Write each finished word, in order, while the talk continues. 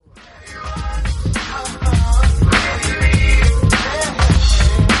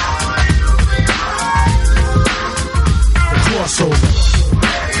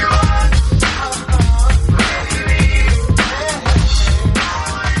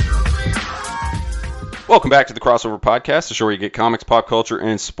Welcome back to the Crossover Podcast, the show where you get comics, pop culture,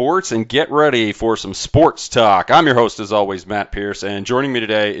 and sports, and get ready for some sports talk. I'm your host, as always, Matt Pierce, and joining me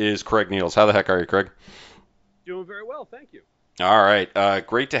today is Craig Niels. How the heck are you, Craig? Doing very well, thank you. All right,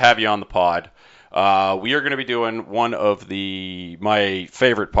 great to have you on the pod. We are going to be doing one of my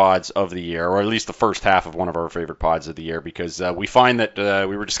favorite pods of the year, or at least the first half of one of our favorite pods of the year, because we find that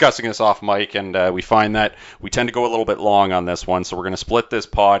we were discussing this off mic, and we find that we tend to go a little bit long on this one, so we're going to split this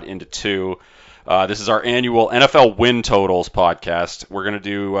pod into two. This is our annual NFL Win Totals podcast. We're going to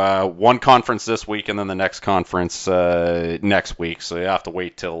do one conference this week and then the next conference next week. So you have to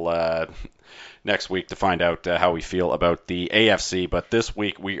wait till next week to find out how we feel about the AFC. But this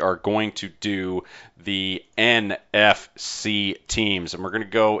week we are going to do the NFC teams. And we're going to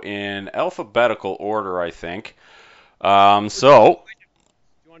go in alphabetical order, I think. Do you want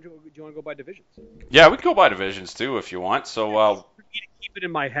to go by divisions? Yeah, we can go by divisions too if you want. So keep it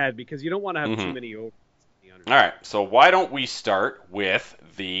in my head because you don't want to have too many overs. All right, so why don't we start with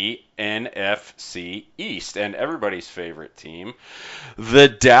the NFC East and everybody's favorite team, the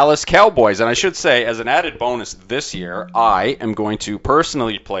Dallas Cowboys. And I should say, as an added bonus this year, I am going to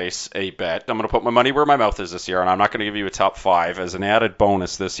personally place a bet. I'm going to put my money where my mouth is this year, and I'm not going to give you a top five. As an added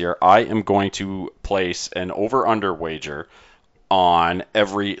bonus this year, I am going to place an over-under wager on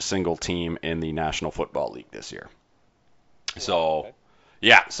every single team in the National Football League this year. So...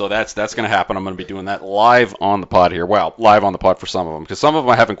 yeah, so that's going to happen. I'm going to be doing that live on the pod here. Well, live on the pod for some of them, because some of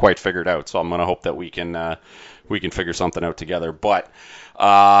them I haven't quite figured out. So I'm going to hope that we can figure something out together. But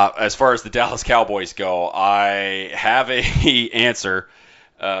as far as the Dallas Cowboys go, I have a answer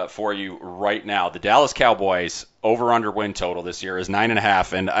for you right now. The Dallas Cowboys over/under win total this year is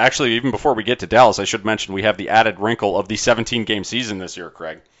 9.5. And actually, even before we get to Dallas, I should mention we have the added wrinkle of the 17-game season this year,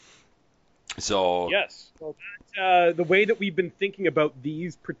 Craig. So yes. Well, the way that we've been thinking about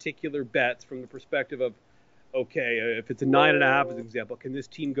these particular bets from the perspective of, okay, if it's a 9.5 as an example, can this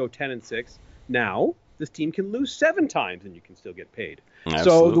team go 10-6? Now, this team can lose 7 times and you can still get paid. Absolutely.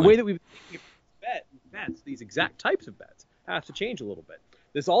 So the way that we've been thinking about bets, these exact types of bets, have to change a little bit.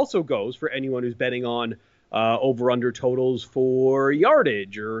 This also goes for anyone who's betting on over/under totals for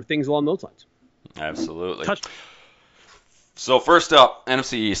yardage or things along those lines. Absolutely. So first up,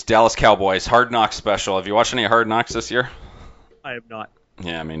 NFC East, Dallas Cowboys, Hard Knocks special. Have you watched any Hard Knocks this year? I have not.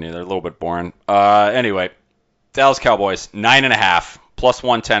 Yeah, me neither. A little bit boring. Anyway, Dallas Cowboys, 9.5, plus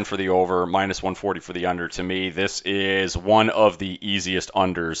 110 for the over, minus 140 for the under. To me, this is one of the easiest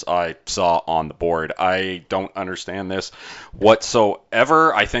unders I saw on the board. I don't understand this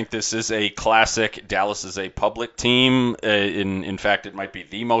whatsoever. I think this is a classic. Dallas is a public team. In fact, it might be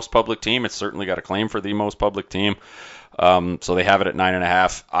the most public team. It's certainly got a claim for the most public team. So they have it at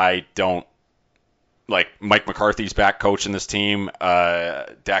 9.5. I don't like Mike McCarthy's back coaching this team.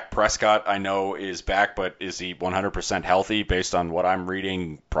 Dak Prescott, I know, is back, but is he 100% healthy based on what I'm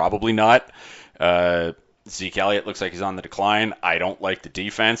reading? Probably not. Zeke Elliott looks like he's on the decline. I don't like the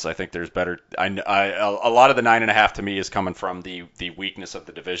defense. I think there's better. A lot of the 9.5 to me is coming from the weakness of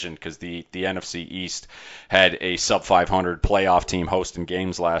the division because the NFC East had a sub 500 playoff team hosting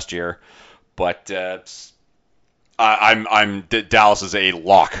games last year, but. Dallas is a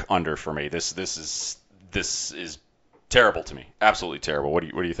lock under for me. This is terrible to me. Absolutely terrible. What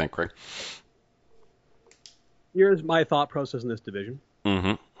do you think, Craig? Here's my thought process in this division.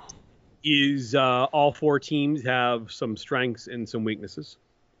 Mm-hmm. Is all 4 teams have some strengths and some weaknesses.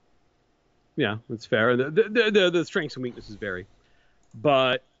 Yeah, that's fair. The strengths and weaknesses vary.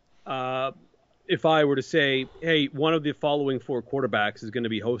 But if I were to say, hey, one of the following 4 quarterbacks is going to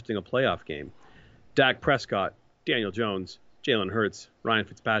be hosting a playoff game, Dak Prescott, Daniel Jones, Jalen Hurts, Ryan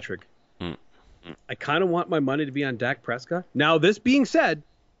Fitzpatrick. I kind of want my money to be on Dak Prescott. Now, this being said,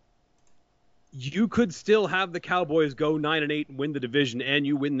 you could still have the Cowboys go 9-8 and win the division, and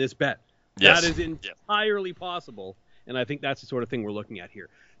you win this bet. Yes. That is entirely possible, and I think that's the sort of thing we're looking at here.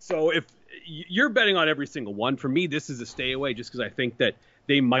 So if you're betting on every single one, for me, this is a stay away just because I think that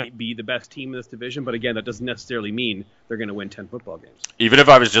they might be the best team in this division, but again, that doesn't necessarily mean they're going to win 10 football games. Even if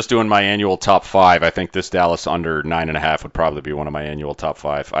I was just doing my annual top 5, I think this Dallas under 9.5 would probably be one of my annual top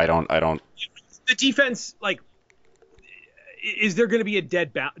 5. I don't. The defense, is there going to be a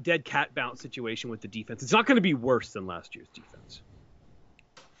dead cat bounce situation with the defense? It's not going to be worse than last year's defense.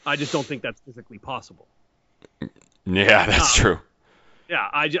 I just don't think that's physically possible. Yeah, that's true. Yeah,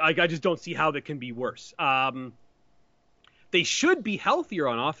 I just don't see how that can be worse. They should be healthier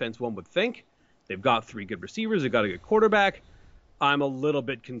on offense, one would think. They've got 3 good receivers. They've got a good quarterback. I'm a little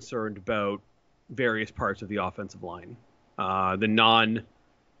bit concerned about various parts of the offensive line. The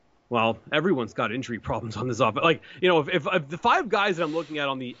Well, everyone's got injury problems on this offense. Like, if the 5 guys that I'm looking at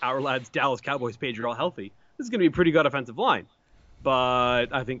on the Our Lads Dallas Cowboys page are all healthy, this is going to be a pretty good offensive line.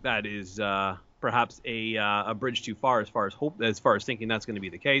 But I think that is perhaps a bridge too far as far as thinking that's going to be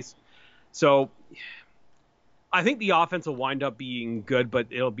the case. So I think the offense will wind up being good, but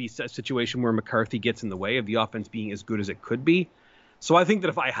it'll be a situation where McCarthy gets in the way of the offense being as good as it could be. So I think that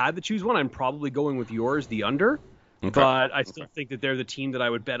if I had to choose one, I'm probably going with yours, the under. Okay. But I still think that they're the team that I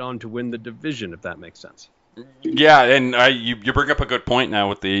would bet on to win the division, if that makes sense. Yeah, and you bring up a good point now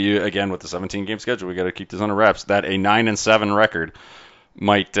with the 17-game schedule. We got to keep this under wraps. That a 9-7 record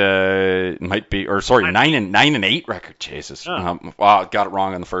might be, or sorry, 9-8 record. Jesus, wow, got it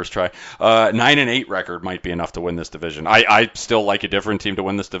wrong on the first try. 9-8 record might be enough to win this division. I still like a different team to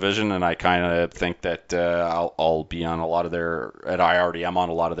win this division, and I kind of think that I'll be on a lot of their, and I already am on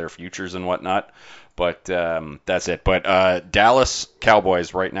a lot of their futures and whatnot. But that's it. But Dallas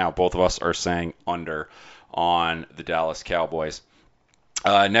Cowboys right now, both of us are saying under on the Dallas Cowboys.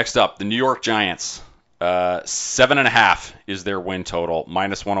 Next up, the New York Giants. 7.5 is their win total.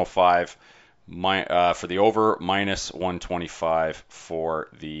 -105 for the over, -125 for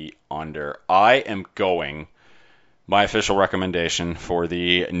the under. I am going my official recommendation for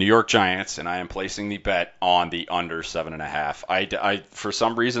the New York Giants, and I am placing the bet on the under 7.5. I for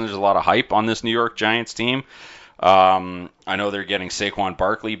some reason, there's a lot of hype on this New York Giants team. I know they're getting Saquon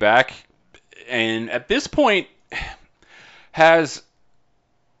Barkley back, and at this point,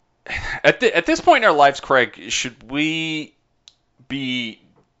 at this point in our lives, Craig, should we be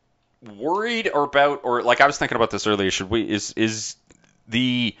worried about, or like I was thinking about this earlier, is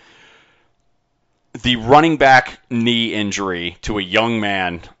the running back knee injury to a young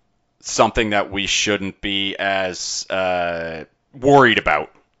man something that we shouldn't be as worried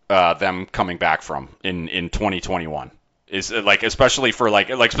about them coming back from in 2021? Is like, especially for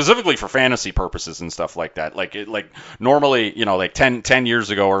like specifically for fantasy purposes and stuff like that. Like normally, like 10 years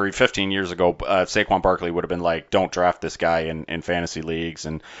ago or 15 years ago, Saquon Barkley would have been like, don't draft this guy in fantasy leagues,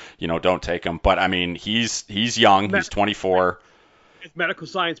 and don't take him. But I mean, he's young, he's 24. If medical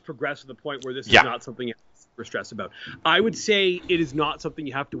science progressed to the point where this is not something you have to stress about, I would say it is not something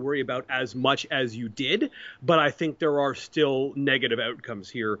you have to worry about as much as you did. But I think there are still negative outcomes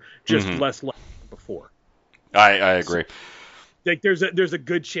here, just less likely than before. I agree. So, like there's a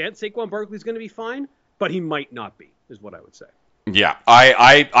good chance Saquon Barkley's going to be fine, but he might not be, is what I would say. Yeah,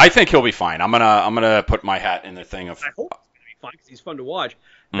 I think he'll be fine. I'm gonna put my hat in the thing of. I hope he's going to be fine because he's fun to watch.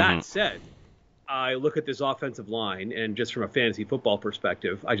 That said, I look at this offensive line, and just from a fantasy football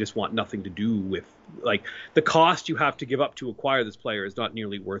perspective, I just want nothing to do with, like, the cost you have to give up to acquire this player is not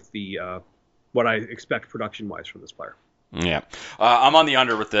nearly worth the what I expect production wise from this player. Yeah, I'm on the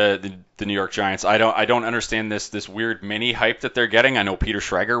under with the New York Giants. I don't understand this weird mini hype that they're getting. I know Peter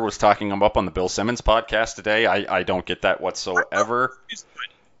Schrager was talking them up on the Bill Simmons podcast today. I don't get that whatsoever.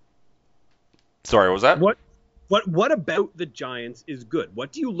 Sorry, what was that? What about the Giants is good?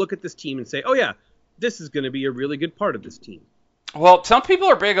 What do you look at this team and say, oh yeah, this is going to be a really good part of this team? Well, some people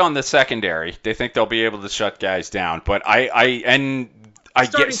are big on the secondary. They think they'll be able to shut guys down, but I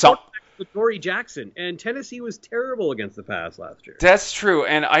get some. Dory Jackson, and Tennessee was terrible against the pass last year. That's true,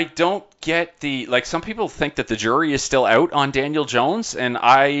 and I don't get some people think that the jury is still out on Daniel Jones, and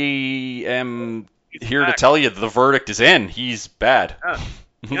I am here to tell you the verdict is in. He's bad.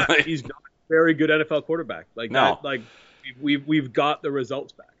 Yeah, he's not a very good NFL quarterback. We've got the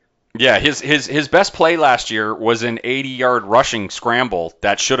results back. Yeah, his best play last year was an 80-yard rushing scramble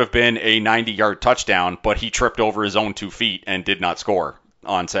that should have been a 90-yard touchdown, but he tripped over his own 2 feet and did not score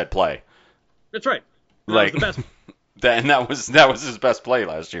on said play. That's right. That was the best. that was his best play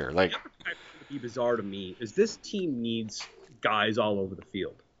last year. Like, what would be bizarre to me is this team needs guys all over the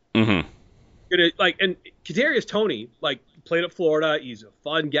field. Mm-hmm. And Kadarius Toney played at Florida. He's a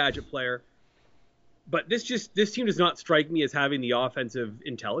fun gadget player, but this team does not strike me as having the offensive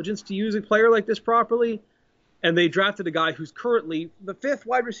intelligence to use a player like this properly. And they drafted a guy who's currently the 5th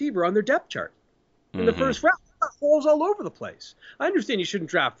wide receiver on their depth chart in the first round. Holes all over the place. I understand you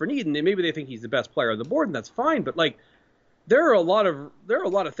shouldn't draft for need, and maybe they think he's the best player on the board, and that's fine. But there are a lot of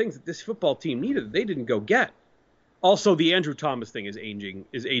things that this football team needed that they didn't go get. Also, the Andrew Thomas thing is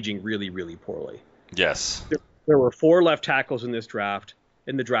aging really, really poorly. Yes. There were 4 left tackles in the draft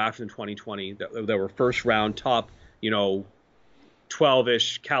in 2020 that were first round top,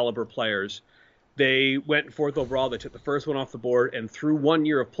 12-ish caliber players. They went 4th overall. They took the first one off the board, and through 1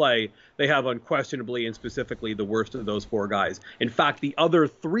 year of play, they have unquestionably and specifically the worst of those 4 guys. In fact, the other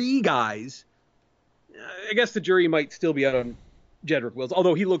 3 guys, I guess the jury might still be out on Jedrick Wills,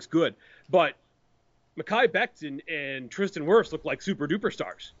 although he looks good. But Mekhi Becton and Tristan Wirfs look like super duper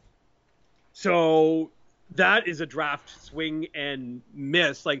stars. So that is a draft swing and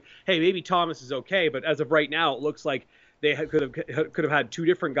miss. Like, hey, maybe Thomas is okay, but as of right now, it looks like they could have had two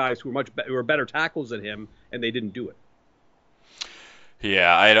different guys who were better tackles than him, and they didn't do it.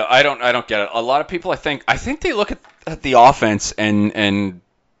 Yeah, I don't get it. A lot of people, I think they look at the offense and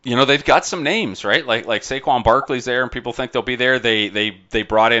they've got some names, right? Like Saquon Barkley's there, and people think they'll be there. They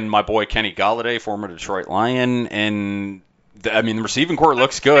brought in my boy Kenny Galladay, former Detroit Lion, and the receiving core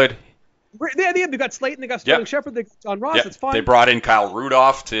looks good. They got Slayton, they got Sterling Shepard, they got John Ross. Yep. It's fine. They brought in Kyle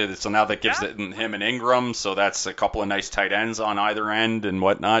Rudolph so now that gives him and Ingram, so that's a couple of nice tight ends on either end and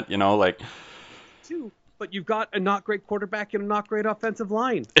whatnot. Two, but you've got a not great quarterback and a not great offensive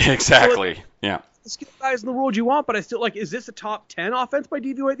line. Exactly. So yeah. Let's get the guys in the world you want, but I still is this a top 10 offense by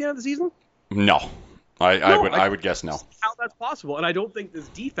DVOA at the end of the season? No. I would guess no. How that's possible, and I don't think this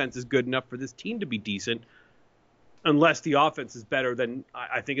defense is good enough for this team to be decent. Unless the offense is better than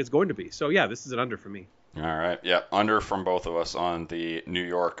I think it's going to be. So, yeah, this is an under for me. All right. Yeah, under from both of us on the New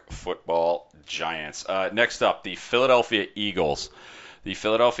York Football Giants. Next up, the Philadelphia Eagles. The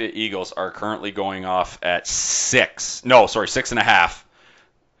Philadelphia Eagles are currently going off at 6.5.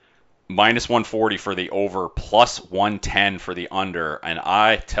 Minus 140 for the over, plus 110 for the under. And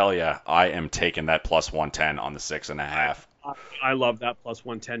I tell you, I am taking that plus 110 on the 6.5. I love that plus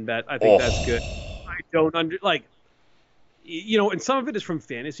 110 bet. I think that's good. I don't and some of it is from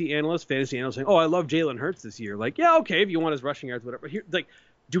fantasy analysts saying, "Oh, I love Jalen Hurts this year." Like, yeah, okay, if you want his rushing yards, whatever. Here,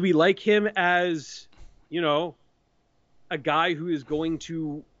 do we like him as, a guy who is going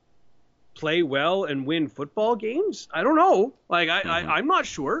to play well and win football games? I don't know. I'm not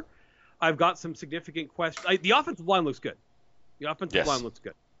sure. I've got some significant questions. The offensive line looks good. Line looks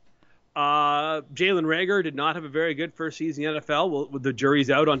good. Jalen Reagor did not have a very good first season in the NFL. Well, the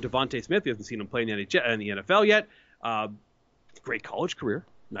jury's out on Devontae Smith. We haven't seen him play in the NFL yet. Great college career.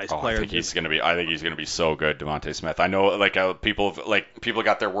 Nice player. I think he's going to be so good, Devontae Smith. I know, people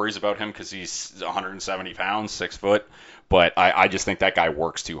got their worries about him because he's 170 pounds, 6 foot, but I just think that guy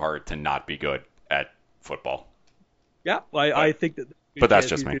works too hard to not be good at football. Yeah, I think that. But that's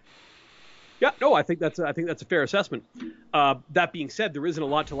just me. Yeah, no, I think that's a fair assessment. That being said, there isn't a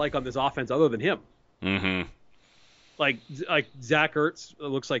lot to like on this offense other than him. Mm-hmm. Like Zach Ertz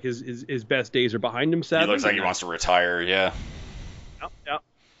looks like his best days are behind him. Sadly, he looks like he wants to retire. Yeah. Yeah.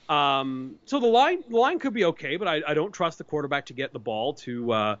 So the line could be okay, but I don't trust the quarterback to get the ball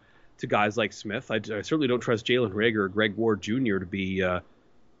to guys like Smith. I certainly don't trust Jalen Reagor or Greg Ward Jr. to be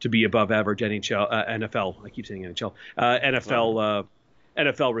above average NFL. I keep saying NHL.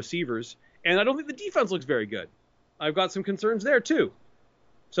 NFL receivers, and I don't think the defense looks very good. I've got some concerns there too.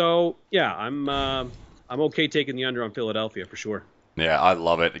 So yeah, I'm okay taking the under on Philadelphia for sure. Yeah, I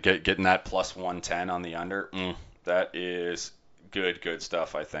love it. Getting that plus 110 on the under. That is good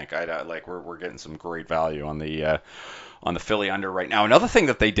stuff. I think we're getting some great value on the Philly under right now. Another thing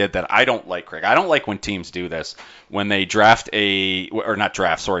that they did that I don't like, Craig. I don't like when teams do this when they but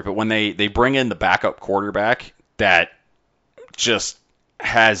when they bring in the backup quarterback that just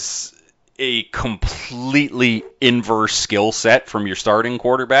has a completely inverse skill set from your starting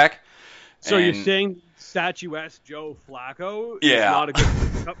quarterback. So you're saying statuesque Joe Flacco is not a good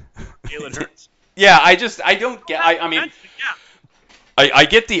backup for Jalen Hurts? Yeah, I don't get. I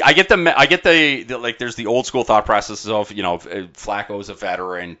get the there's the old school thought processes of Flacco's a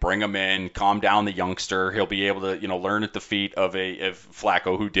veteran, bring him in, calm down the youngster, he'll be able to learn at the feet of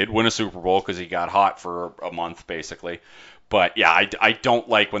Flacco, who did win a Super Bowl because he got hot for a month basically. But yeah, I don't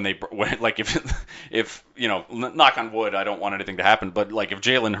like when if knock on wood, I don't want anything to happen. But if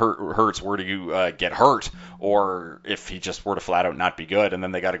Jalen Hurts were to get hurt, or if he just were to flat out not be good, and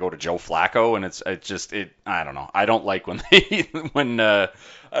then they got to go to Joe Flacco, and I don't know. I don't like when I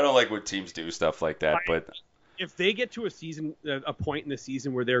don't like when teams do stuff like that. But if they get to a point in the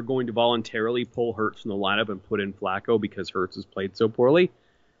season where they're going to voluntarily pull Hurts from the lineup and put in Flacco because Hurts has played so poorly,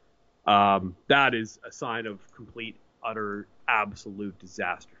 that is a sign of complete, utter, absolute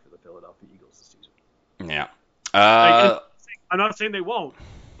disaster for the Philadelphia Eagles this season. Yeah. I'm not saying they won't,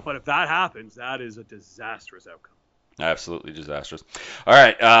 but if that happens, that is a disastrous outcome. Absolutely disastrous. All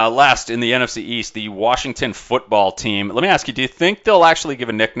right, last in the NFC East, the Washington Football Team. Let me ask you, do you think they'll actually give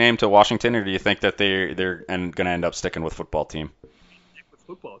a nickname to Washington, or do you think that they're going to end up sticking with Football Team? Stick with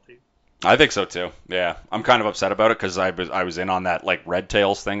Football Team. I think so too. Yeah, I'm kind of upset about it because I was in on that Red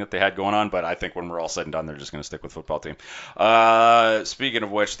Tails thing that they had going on, but I think when we're all said and done, they're just going to stick with Football Team. Speaking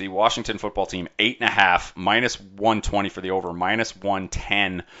of which, the Washington Football Team 8.5, minus 120 for the over, minus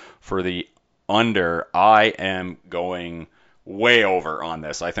 110 for the under. I am going way over on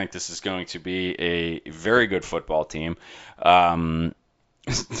this. I think this is going to be a very good football team.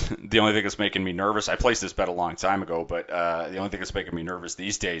 The only thing that's making me nervous, I placed this bet a long time ago, but the only thing that's making me nervous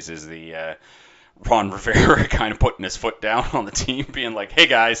these days is the Ron Rivera kind of putting his foot down on the team, being like, "Hey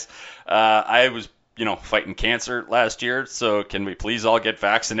guys, I was, fighting cancer last year, so can we please all get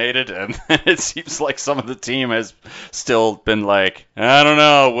vaccinated?" And it seems like some of the team has still been like, "I don't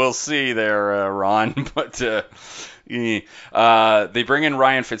know, we'll see there, Ron." But they bring in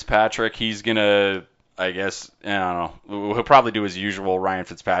Ryan Fitzpatrick. He's gonna, I guess, I don't know. He'll probably do his usual Ryan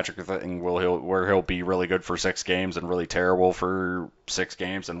Fitzpatrick thing, where he'll be really good for 6 games and really terrible for 6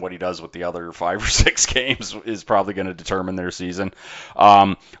 games, and what he does with the other 5 or 6 games is probably going to determine their season.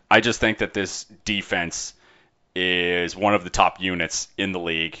 I just think that this defense is one of the top units in the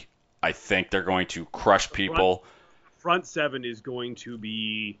league. I think they're going to crush people. Front seven is going to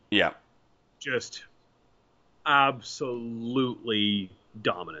be just absolutely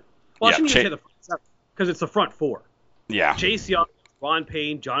dominant. Well, I shouldn't even say the front seven, because it's the front four. Yeah. Chase Young, Ron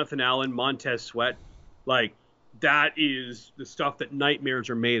Payne, Jonathan Allen, Montez Sweat. Like, that is the stuff that nightmares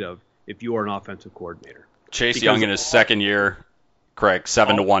are made of if you are an offensive coordinator. Chase Young in his second year, Craig,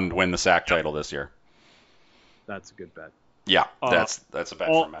 7-1 to win the sack title this year. That's a good bet. Yeah, that's a bet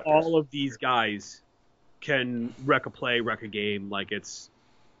for Matt Pierce. All of these guys can wreck a play, wreck a game. Like, it's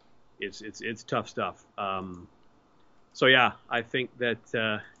tough stuff. So yeah, I think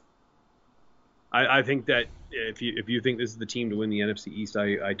that I think that if you think this is the team to win the NFC East,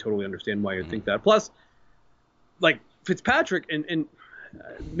 I totally understand why you think that. Plus, like Fitzpatrick, and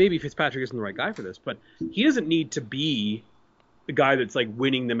maybe Fitzpatrick isn't the right guy for this, but he doesn't need to be the guy that's like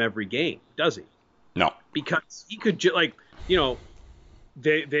winning them every game, does he? No, because he could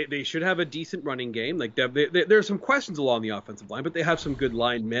they should have a decent running game. Like there's some questions along the offensive line, but they have some good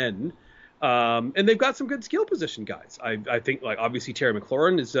linemen. And they've got some good skill position guys. I think, like, obviously Terry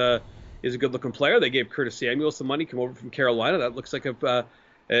McLaurin is a good looking player. They gave Curtis Samuel some money, come over from Carolina. That looks like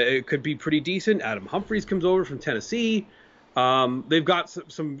it could be pretty decent. Adam Humphries comes over from Tennessee. They've got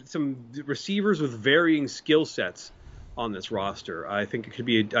some receivers with varying skill sets on this roster. I think it could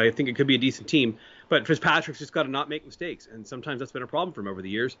be a decent team. But Fitzpatrick's just got to not make mistakes, and sometimes that's been a problem for him over the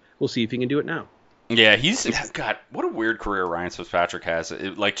years. We'll see if he can do it now. Yeah, he's got what a weird career Ryan Fitzpatrick has.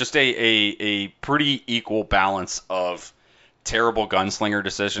 Like, just a pretty equal balance of terrible gunslinger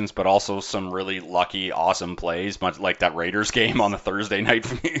decisions, but also some really lucky, awesome plays, much like that Raiders game on the Thursday night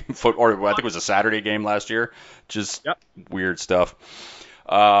or I think it was a Saturday game last year. Just weird stuff.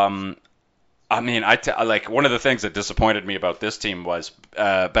 I mean, like, one of the things that disappointed me about this team was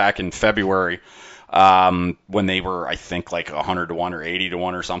back in February. When they were, I think, like 100-1 or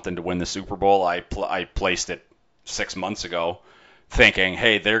 80-1 or something to win the Super Bowl, I placed it 6 months ago, thinking,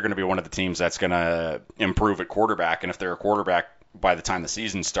 hey, they're going to be one of the teams that's going to improve at quarterback, and if they're a quarterback by the time the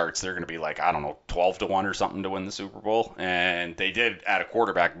season starts, they're going to be like, I don't know, 12-1 or something to win the Super Bowl, and they did add a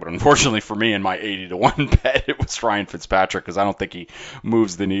quarterback, but unfortunately for me in my 80-1 bet, it was Ryan Fitzpatrick, because I don't think he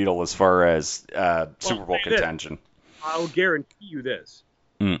moves the needle as far as Super Bowl contention. I'll guarantee you this.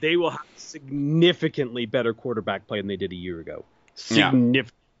 They will have significantly better quarterback play than they did a year ago. Significantly. Yeah.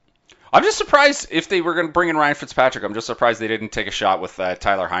 I'm just surprised if they were going to bring in Ryan Fitzpatrick. I'm just surprised they didn't take a shot with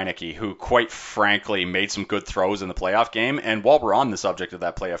Tyler Heineke, who, quite frankly, made some good throws in the playoff game. And while we're on the subject of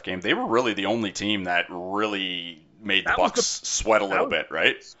that playoff game, they were really the only team that really made the Bucs sweat a little bit,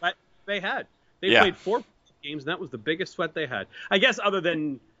 right? Sweat they had. They played 4 games, and that was the biggest sweat they had. I guess other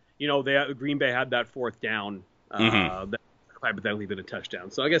than, Green Bay had that fourth down. That hypothetically been a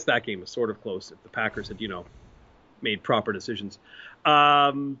touchdown. So I guess that game was sort of close if the Packers had, made proper decisions.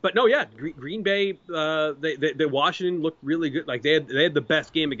 But no, yeah, Green Bay, the Washington looked really good. Like they had the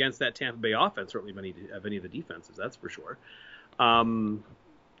best game against that Tampa Bay offense, certainly of any of the defenses. That's for sure. I'm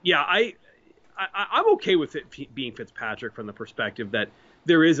okay with it being Fitzpatrick from the perspective that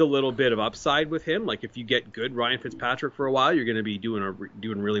there is a little bit of upside with him. Like, if you get good Ryan Fitzpatrick for a while, you're going to be doing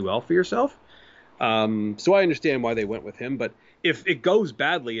really well for yourself. So I understand why they went with him, but if it goes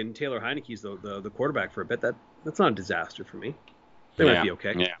badly and Taylor Heineke's the quarterback for a bit, that's not a disaster for me. They might be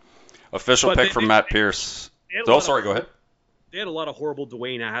okay. Yeah. Official pick from Matt Pierce. Go ahead. They had a lot of horrible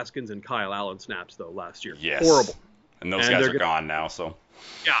Dwayne Haskins and Kyle Allen snaps though last year. Yes. Horrible. And those guys are gone now, so.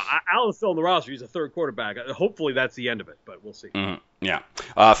 Yeah, Allen's still on the roster. He's a third quarterback. Hopefully that's the end of it, but we'll see. Mm-hmm. Yeah.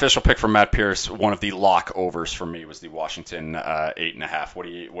 Official pick from Matt Pierce. One of the lock overs for me was the Washington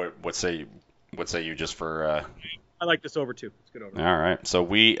 8.5. What say you just for? I like this over too. It's good over. All right. So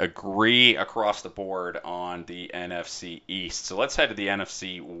we agree across the board on the NFC East. So let's head to the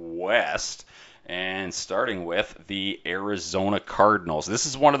NFC West. And starting with the Arizona Cardinals. This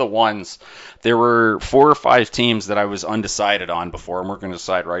is one of the ones, there were 4 or 5 teams that I was undecided on before, and we're going to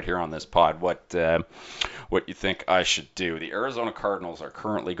decide right here on this pod what you think I should do. The Arizona Cardinals are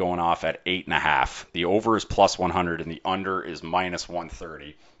currently going off at 8.5. The over is plus 100, and the under is minus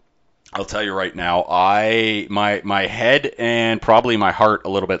 130. I'll tell you right now, my head and probably my heart a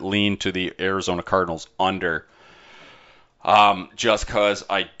little bit lean to the Arizona Cardinals under. Just because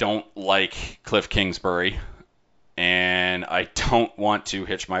I don't like Cliff Kingsbury, and I don't want to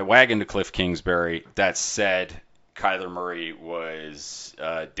hitch my wagon to Cliff Kingsbury. That said, Kyler Murray was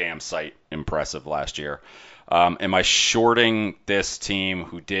damn sight impressive last year. Am I shorting this team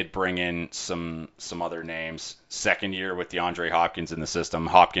who did bring in some other names? Second year with DeAndre Hopkins in the system.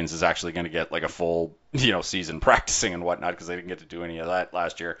 Hopkins is actually going to get like a full season practicing and whatnot because they didn't get to do any of that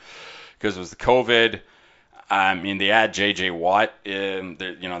last year because it was the COVID. They add J.J. Watt. They're going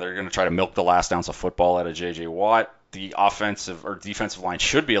to try to milk the last ounce of football out of J.J. Watt. The offensive or defensive line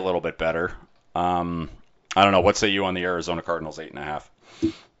should be a little bit better. I don't know. What say you on the Arizona Cardinals 8.5?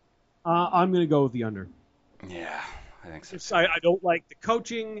 I'm going to go with the under. Yeah, I think so. I don't like the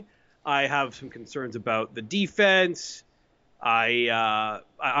coaching. I have some concerns about the defense. I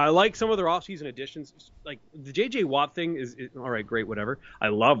like some of their offseason additions. Like the J.J. Watt thing is all right, great, whatever. I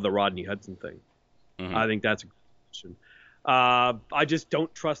love the Rodney Hudson thing. Mm-hmm. I think that's a good question. I just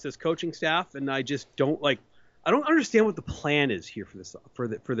don't trust this coaching staff, and I just don't like. I don't understand what the plan is here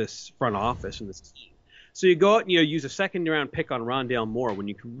for this front office and this team. So you go out and use a second-round pick on Rondale Moore when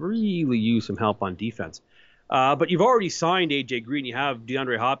you can really use some help on defense. But you've already signed A.J. Green. You have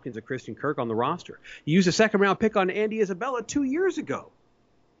DeAndre Hopkins and Christian Kirk on the roster. You used a second-round pick on Andy Isabella 2 years ago.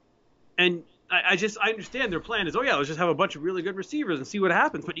 And I understand their plan is, let's just have a bunch of really good receivers and see what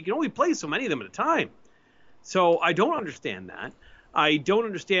happens. But you can only play so many of them at a time. So I don't understand that. I don't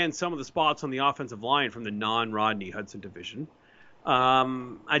understand some of the spots on the offensive line from the non-Rodney Hudson division.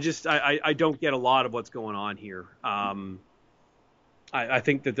 I don't get a lot of what's going on here. I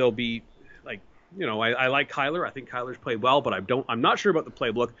think that they'll be like, I like Kyler. I think Kyler's played well, but I'm not sure about the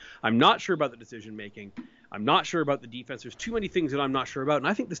playbook. I'm not sure about the decision making. I'm not sure about the defense. There's too many things that I'm not sure about, and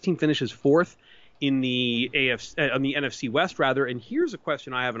I think this team finishes 4th in the NFC West rather. And here's a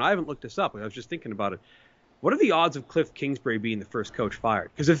question I have, and I haven't looked this up. I was just thinking about it. What are the odds of Cliff Kingsbury being the first coach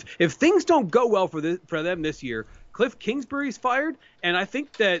fired? Because if things don't go well for them this year, Cliff Kingsbury's fired, and I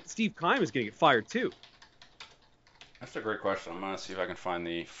think that Steve Keim is going to get fired too. That's a great question. I'm going to see if I can find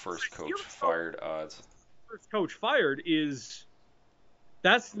the first coach fired odds. First coach fired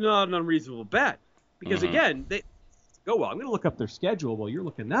that's not an unreasonable bet. Because again, they go well. I'm going to look up their schedule while you're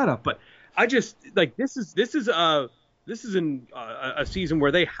looking that up. But I just like this is a season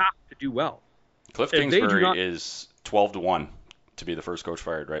where they have to do well. Cliff Kingsbury is 12-1 to be the first coach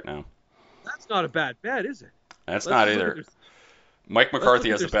fired right now. That's not a bad bet, is it? That's not either. Mike McCarthy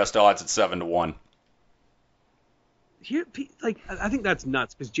has the best odds at 7-1. I think that's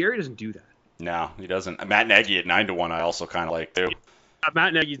nuts because Jerry doesn't do that. No, he doesn't. Matt Nagy at 9-1, I also kind of like too.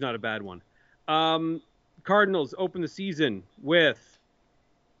 Matt Nagy's not a bad one. Cardinals open the season with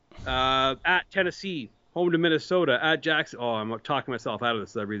at Tennessee, home to Minnesota, at Jackson. Oh, I'm talking myself out of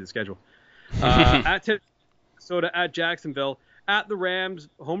this as I read the schedule. At Minnesota, at Jacksonville, at the Rams,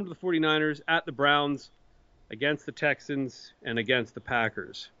 home to the 49ers, at the Browns, against the Texans, and against the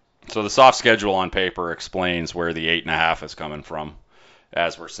Packers. So the soft schedule on paper explains where the 8.5 is coming from,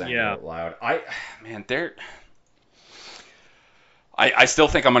 as we're saying out loud. I still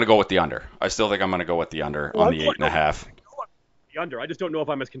think I'm going to go with the under. On the 8.5. The under. I just don't know if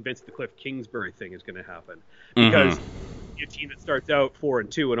I'm as convinced the Cliff Kingsbury thing is going to happen because a team that starts out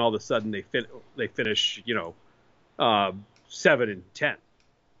 4-2 and all of a sudden they finish 7-10.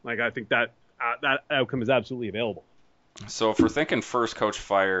 Like I think that outcome is absolutely available. So if we're thinking first coach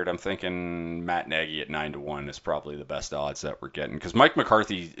fired, I'm thinking Matt Nagy at 9-1 is probably the best odds that we're getting because Mike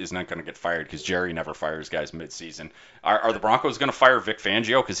McCarthy is not going to get fired because Jerry never fires guys mid-season. Are the Broncos going to fire Vic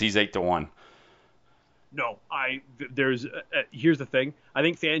Fangio because he's 8-1? No, here's the thing. I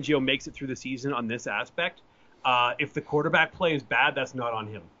think Fangio makes it through the season on this aspect. If the quarterback play is bad, that's not on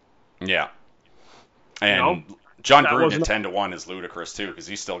him. Yeah. And John Gruden at 10-1 is ludicrous too because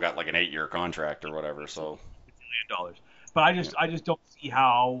he's still got like an 8-year contract or whatever. So $1 million. But I just don't see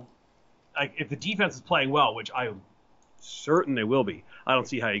how, like, if the defense is playing well, which I'm certain they will be, I don't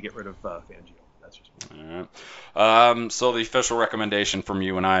see how you get rid of Fangio. That's just me. All right. So the official recommendation from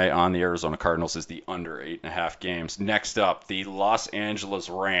you and I on the Arizona Cardinals is the under 8.5 games. Next up, the Los Angeles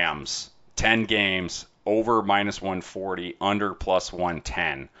Rams, 10 games, over minus 140, under plus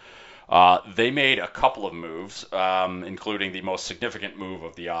 110. They made a couple of moves, including the most significant move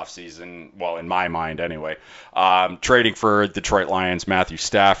of the offseason, well, in my mind anyway. Trading for Detroit Lions Matthew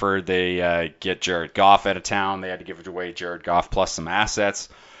Stafford. They get Jared Goff out of town. They had to give away Jared Goff plus some assets.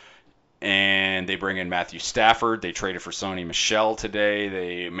 And they bring in Matthew Stafford. They traded for Sony Michel today.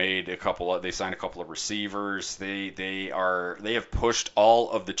 They signed a couple of receivers. They have pushed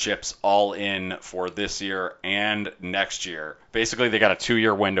all of the chips all in for this year and next year. Basically, they got a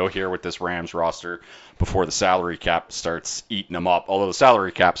 2-year window here with this Rams roster before the salary cap starts eating them up. Although the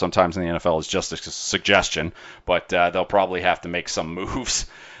salary cap sometimes in the NFL is just a suggestion, but they'll probably have to make some moves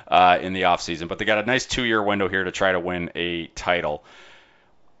in the offseason. But they got a nice 2-year window here to try to win a title.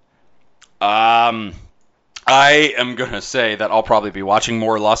 I am going to say that I'll probably be watching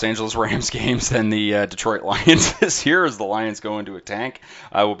more Los Angeles Rams games than the Detroit Lions this year as the Lions go into a tank.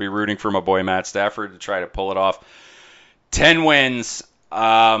 I will be rooting for my boy Matt Stafford to try to pull it off. 10 wins.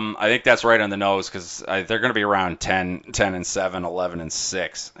 I think that's right on the nose because they're going to be around 10 and 7, 11 and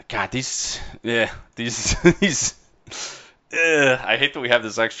 6. God, these I hate that we have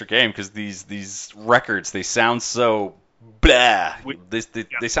this extra game because these records, they sound so blah.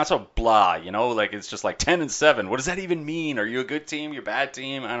 They sound so blah, like it's just like 10 and 7. What does that even mean? Are you a good team? You're a bad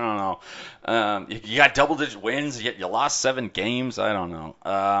team? I don't know. You got double-digit wins, yet you lost 7 games. I don't know.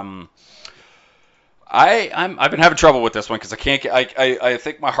 I've been having trouble with this one because I can't. I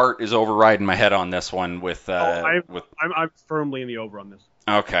think my heart is overriding my head on this one with. I'm firmly in the over on this.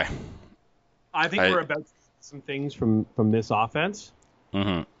 Okay. I think we're about to see some things from this offense.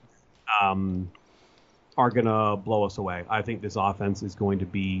 Mm-hmm. Are going to blow us away. I think this offense is going to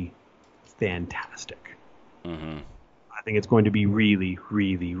be fantastic. Mm-hmm. I think it's going to be really,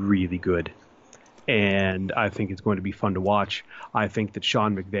 really, really good. And I think it's going to be fun to watch. I think that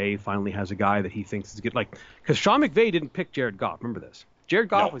Sean McVay finally has a guy that he thinks is good. Because Sean McVay didn't pick Jared Goff. Remember this. Jared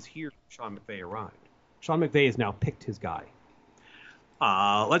Goff was here when Sean McVay arrived. Sean McVay has now picked his guy.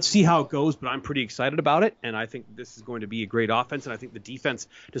 Let's see how it goes, but I'm pretty excited about it. And I think this is going to be a great offense. And I think the defense,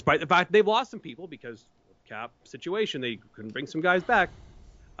 despite the fact they've lost some people because cap situation, they couldn't bring some guys back.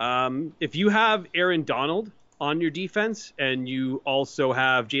 If you have Aaron Donald on your defense and you also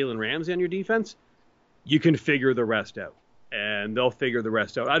have Jalen Ramsey on your defense, you can figure the rest out. And they'll figure the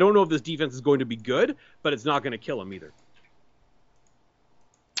rest out. I don't know if this defense is going to be good, but it's not going to kill them either.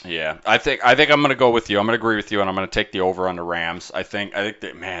 Yeah, I think I'm going to go with you. I'm going to agree with you, and I'm going to take the over on the Rams. I think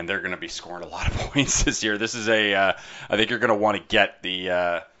that, man, they're going to be scoring a lot of points this year. This is I think you're going to want to get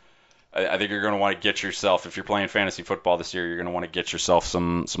the. I think you're going to want to get yourself, if you're playing fantasy football this year, you're going to want to get yourself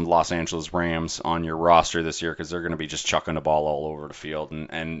some Los Angeles Rams on your roster this year because they're going to be just chucking the ball all over the field,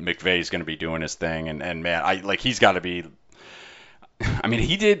 and McVay's going to be doing his thing, and man, he's got to be. I mean,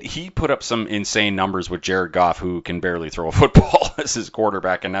 he put up some insane numbers with Jared Goff, who can barely throw a football as his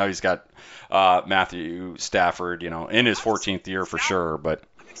quarterback, and now he's got Matthew Stafford, in his 14th year for sure. But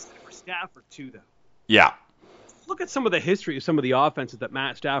I'm excited for Stafford too, though. Yeah. Look at some of the history of some of the offenses that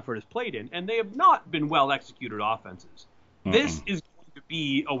Matt Stafford has played in, and they have not been well-executed offenses. Mm-mm. This is going to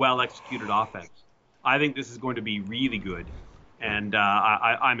be a well-executed offense. I think this is going to be really good, and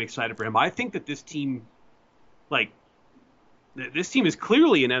I'm excited for him. I think that this team, this team is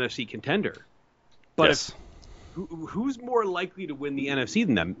clearly an NFC contender. But yes. Who's more likely to win the NFC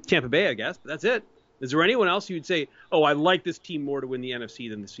than them? Tampa Bay, I guess, but that's it. Is there anyone else you'd say, I like this team more to win the NFC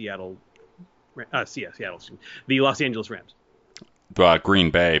than the the Los Angeles Rams?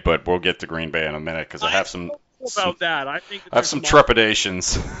 Green Bay, but we'll get to Green Bay in a minute because I have some that. I think I have some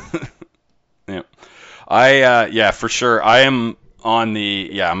trepidations. Yeah. For sure. I am on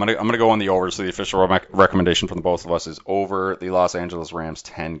the I'm gonna go on the over. So the official recommendation from the both of us is over the Los Angeles Rams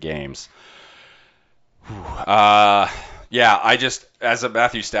 10 games. I just, as a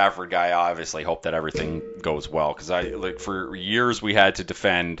Matthew Stafford guy, I obviously hope that everything goes well because for years we had to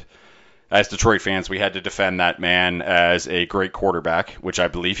defend. As Detroit fans, we had to defend that man as a great quarterback, which I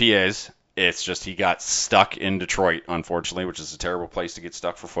believe he is. It's just he got stuck in Detroit, unfortunately, which is a terrible place to get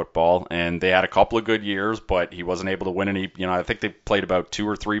stuck for football. And they had a couple of good years, but he wasn't able to win any. I think they played about 2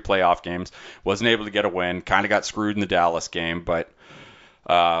 or 3 playoff games. Wasn't able to get a win. Kind of got screwed in the Dallas game, but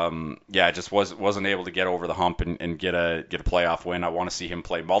just wasn't able to get over the hump and get a playoff win. I want to see him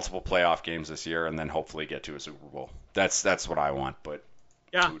play multiple playoff games this year and then hopefully get to a Super Bowl. That's what I want, but.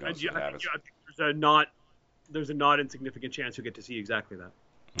 Yeah, I think there's a not insignificant chance you'll get to see exactly that.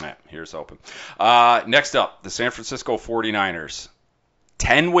 Yeah, here's hoping. Next up, the San Francisco 49ers.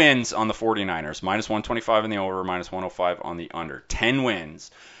 10 wins on the 49ers, minus 125 in the over, minus 105 on the under. 10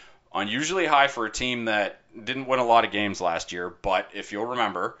 wins. Unusually high for a team that didn't win a lot of games last year, but if you'll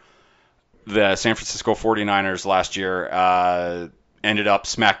remember, the San Francisco 49ers last year ended up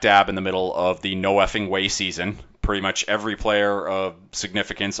smack dab in the middle of the no effing way season. Pretty much every player of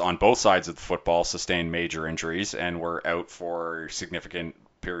significance on both sides of the football sustained major injuries and were out for significant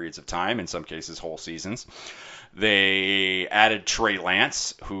periods of time, in some cases whole seasons. They added Trey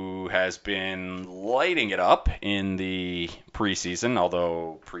Lance, who has been lighting it up in the preseason,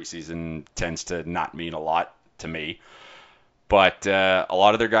 although preseason tends to not mean a lot to me. But a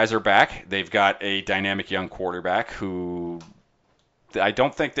lot of their guys are back. They've got a dynamic young quarterback who I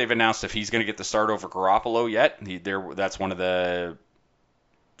don't think they've announced if he's going to get the start over Garoppolo yet. That's one of the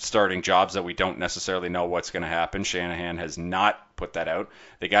starting jobs that we don't necessarily know what's going to happen. Shanahan has not put that out.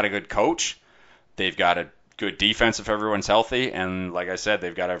 They got a good coach. They've got a good defense if everyone's healthy. And like I said,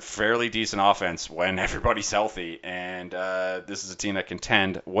 they've got a fairly decent offense when everybody's healthy. And this is a team that can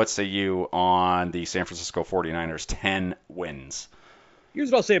contend. What say you on the San Francisco 49ers 10 wins?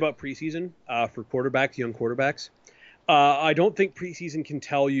 Here's what I'll say about preseason for quarterbacks, young quarterbacks. I don't think preseason can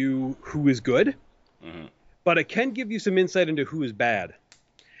tell you who is good, but it can give you some insight into who is bad.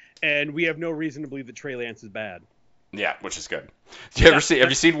 And we have no reason to believe that Trey Lance is bad. Yeah, which is good. Have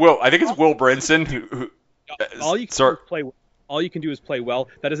you seen Will? I think it's Will Brinson who all you can do is play. All you can do is play well.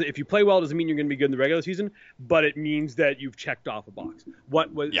 That doesn't. If you play well, it doesn't mean you're going to be good in the regular season, but it means that you've checked off a box.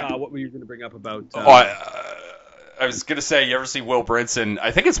 What were you going to bring up about? I was going to say, you ever see Will Brinson?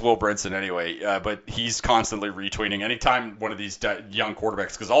 I think it's Will Brinson anyway, but he's constantly retweeting anytime one of these young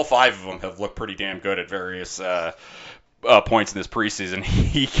quarterbacks, because all five of them have looked pretty damn good at various points in this preseason.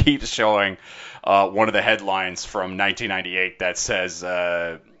 He keeps showing one of the headlines from 1998 that says,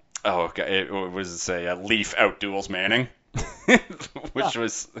 what does it say? Leaf outduels Manning. which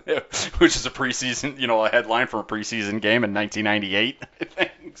is a preseason, a headline from a preseason game in 1998, I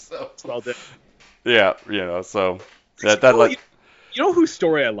think. So well done. Yeah, so whose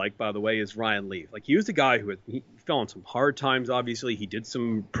story I like, by the way, is Ryan Leaf. Like, he was a guy who he fell on some hard times. Obviously, he did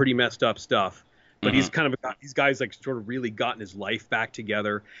some pretty messed up stuff, but he's kind of these guys like sort of really gotten his life back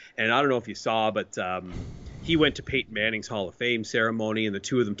together. And I don't know if you saw, but he went to Peyton Manning's Hall of Fame ceremony, and the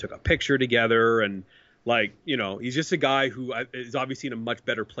two of them took a picture together. And he's just a guy who is obviously in a much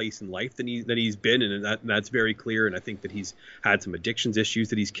better place in life than he's been, and that's very clear. And I think that he's had some addictions issues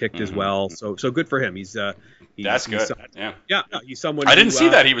that he's kicked as well. So good for him. He's that's good. He's someone. I didn't see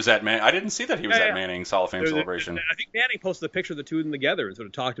that he was at Manning's Hall of Fame celebration. I think Manning posted a picture of the two of them together and sort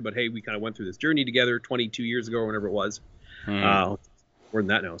of talked about, hey, we kind of went through this journey together 22 years ago or whenever it was. More than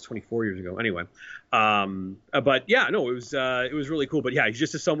that now. It's 24 years ago. Anyway, but yeah, no, it was really cool. But yeah, he's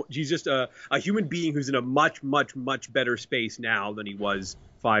just a human being who's in a much, much, much better space now than he was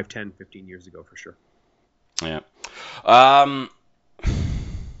 5, 10, 15 years ago for sure. Yeah.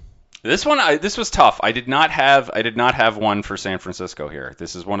 This was tough. I did not have one for San Francisco here.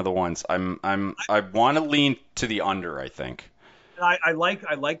 This is one of the ones I want to lean to the under, I think. I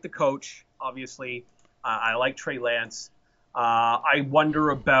like the coach, obviously. I like Trey Lance. I wonder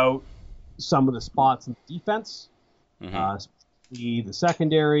about some of the spots in the defense, the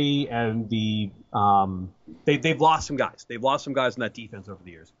secondary, and they've lost some guys. They've lost some guys in that defense over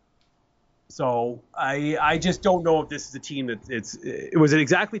the years. So I just don't know if this is a team that was it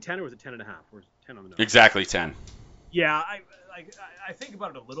exactly 10 or was it 10.5 or was it 10 on the nose? Exactly 10. Yeah, I think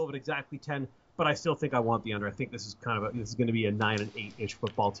about it a little bit exactly 10. But I still think I want the under. I think this is going to be a 9-8-ish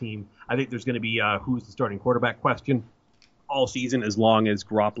football team. I think there's going to be who's the starting quarterback question all season, as long as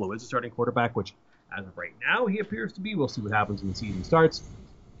Garoppolo is a starting quarterback, which as of right now he appears to be. We'll see what happens when the season starts.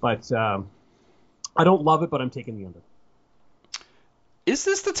 But I don't love it, but I'm taking the under. Is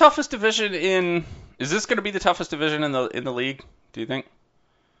this the toughest division Is this going to be the toughest division in the league? Do you think?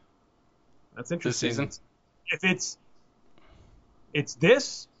 That's interesting. This season, if it's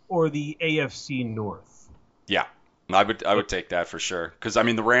this or the AFC North. Yeah, I would take that for sure. Because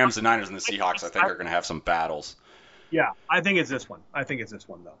the Rams, the Niners, and the Seahawks, I think are going to have some battles. Yeah, I think it's this one.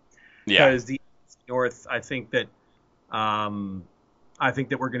 Though. Yeah. Because the North, I think that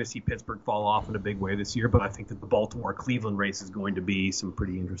we're going to see Pittsburgh fall off in a big way this year, but I think that the Baltimore-Cleveland race is going to be some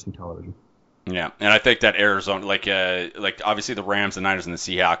pretty interesting television. Yeah, and I think that Arizona, like obviously the Rams, the Niners, and the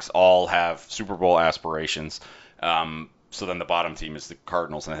Seahawks all have Super Bowl aspirations. So then the bottom team is the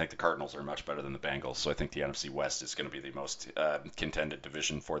Cardinals, and I think the Cardinals are much better than the Bengals. So I think the NFC West is going to be the most contended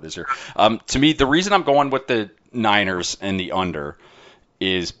division for this year. To me, the reason I'm going with the Niners and the under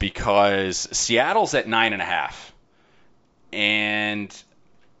is because Seattle's at 9.5. And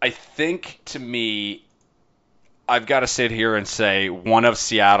I think, to me, I've got to sit here and say one of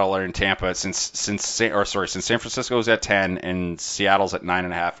Seattle or in Tampa since San Francisco's at 10 and Seattle's at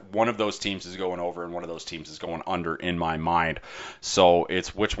 9.5. One of those teams is going over and one of those teams is going under in my mind. So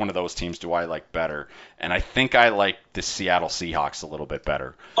it's which one of those teams do I like better? And I think I like the Seattle Seahawks a little bit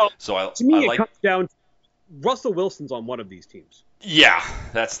better. Well, so to me, it comes down to Russell Wilson's on one of these teams. Yeah,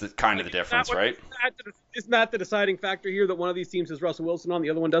 that's the kind of the difference, right? Isn't that the deciding factor here, that one of these teams has Russell Wilson on, the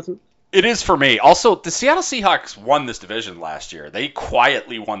other one doesn't? It is for me. Also, the Seattle Seahawks won this division last year. They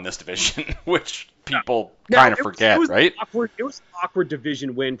quietly won this division, which people kind of forget, right? It was an awkward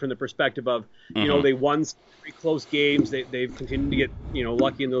division win from the perspective of, you know, they won some pretty close games. They've continued to get, you know,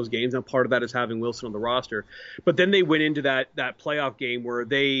 lucky in those games, and part of that is having Wilson on the roster. But then they went into that playoff game where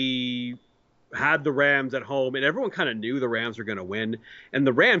they had the Rams at home, and everyone kind of knew the Rams were going to win. And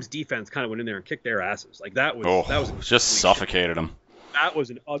the Rams defense kind of went in there and kicked their asses. Like that was just suffocated them. That was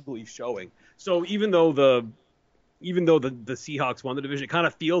an ugly showing. So even though the Seahawks won the division, it kind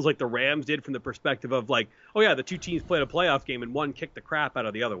of feels like the Rams did from the perspective of like, oh yeah, the two teams played a playoff game and one kicked the crap out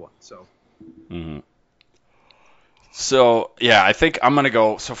of the other one. So. Mm-hmm. So yeah, I think I'm gonna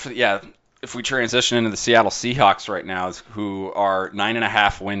go. So if we transition into the Seattle Seahawks right now, who are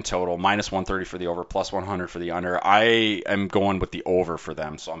 9.5 win total, -130 for the over, +100 for the under. I am going with the over for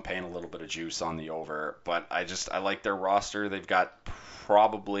them, so I'm paying a little bit of juice on the over. But I like their roster. They've got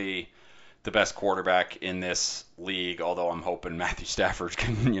probably the best quarterback in this league, although I'm hoping Matthew Stafford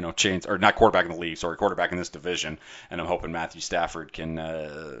can, you know, change, or not quarterback in the league, sorry, quarterback in this division, and I'm hoping Matthew Stafford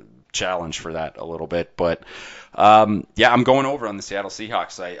can challenge for that a little bit. But yeah, I'm going over on the Seattle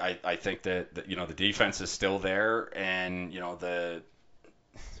Seahawks. I think that you know, the defense is still there, and you know,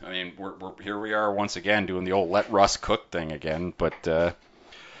 we're here we are once again doing the old let Russ cook thing again. But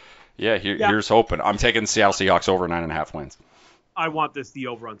here's hoping. I'm taking the Seattle Seahawks over 9.5 wins. I want the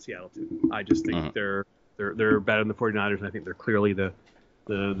over on Seattle too. I just think they're better than the 49ers, and I think they're clearly the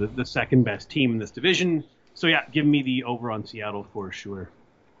second best team in this division. So yeah, give me the over on Seattle for sure.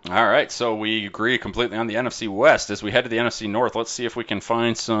 All right, so we agree completely on the NFC West. As we head to the NFC North, let's see if we can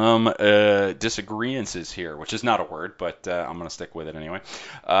find some disagreements here, which is not a word, but I'm going to stick with it anyway.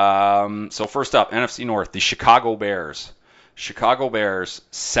 So first up, NFC North, the Chicago Bears. Chicago Bears,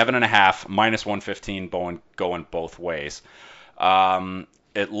 7.5, -115, going both ways.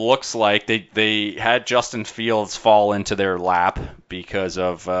 It looks like they had Justin Fields fall into their lap because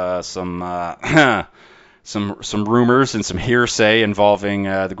of some rumors and some hearsay involving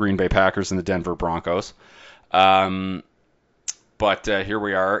the Green Bay Packers and the Denver Broncos. But here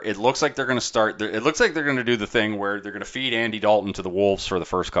we are. It looks like they're going to start. It looks like they're going to do the thing where they're going to feed Andy Dalton to the Wolves for the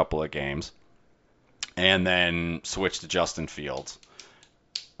first couple of games, and then switch to Justin Fields.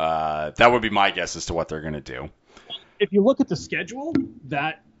 That would be my guess as to what they're going to do. If you look at the schedule,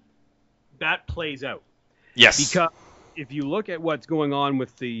 that plays out. Yes. Because if you look at what's going on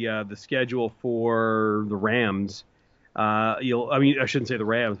with the schedule for the Rams, I shouldn't say the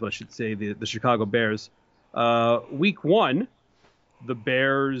Rams, but I should say the Chicago Bears. Week 1, the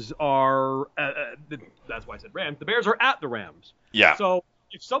Bears are that's why I said Rams. The Bears are at the Rams. Yeah. So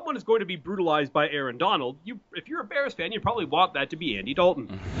if someone is going to be brutalized by Aaron Donald, if you're a Bears fan, you probably want that to be Andy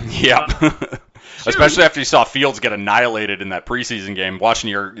Dalton. Yeah. Especially after you saw Fields get annihilated in that preseason game.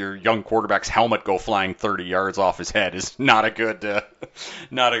 Watching your young quarterback's helmet go flying 30 yards off his head is not a good,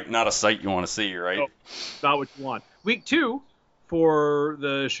 not a sight you want to see, right? No, not what you want. Week 2 for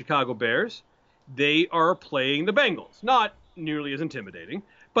the Chicago Bears, they are playing the Bengals. Not nearly as intimidating.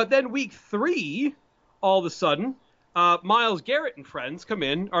 But then week 3, all of a sudden, Myles Garrett and friends come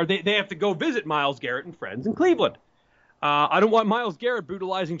in, or they have to go visit Myles Garrett and friends in Cleveland. I don't want Myles Garrett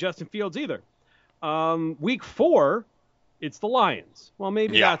brutalizing Justin Fields either. Week 4, it's the Lions. Well,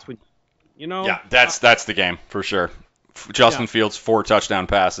 maybe that's when, you know. Yeah, that's the game for sure. Justin Fields 4 touchdown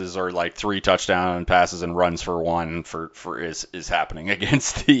passes or like 3 touchdown passes and runs for 1 is happening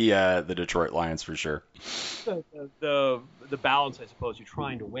against the Detroit Lions for sure. The balance, I suppose, you're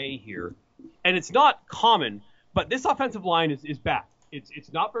trying to weigh here, and it's not common, but this offensive line is bad.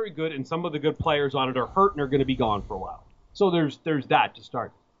 It's not very good, and some of the good players on it are hurt and are going to be gone for a while. So there's that to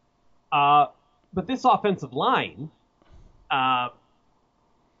start. But this offensive line, like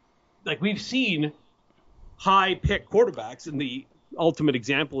we've seen high-pick quarterbacks, and the ultimate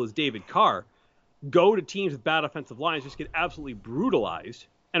example is David Carr, go to teams with bad offensive lines, just get absolutely brutalized,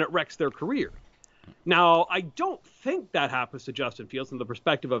 and it wrecks their career. Now, I don't think that happens to Justin Fields from the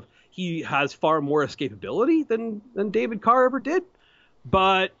perspective of he has far more escapability than David Carr ever did,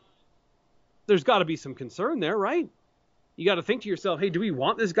 but there's got to be some concern there, right? You got to think to yourself, hey, do we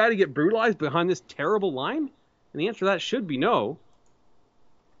want this guy to get brutalized behind this terrible line? And the answer to that should be no.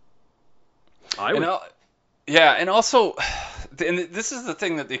 Yeah, and also, and this is the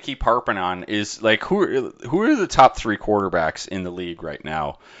thing that they keep harping on is like who are the top three quarterbacks in the league right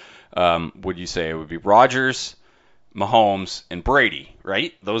now? Would you say it would be Rodgers, Mahomes, and Brady?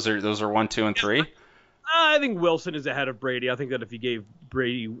 Right? Those are one, two, and three. I think Wilson is ahead of Brady. I think that if you gave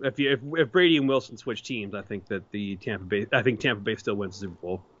Brady, if Brady and Wilson switch teams, I think that Tampa Bay still wins the Super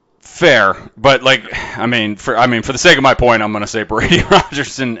Bowl. Fair, but like, I mean, for the sake of my point, I'm going to say Brady,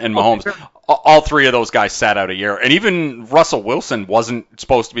 Rodgers, and Mahomes. Okay, All three of those guys sat out a year, and even Russell Wilson wasn't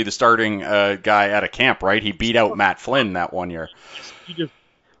supposed to be the starting guy at a camp, right? He beat out Matt Flynn that one year. he just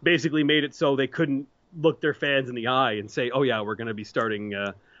basically made it so they couldn't look their fans in the eye and say, "Oh yeah, we're going to be starting.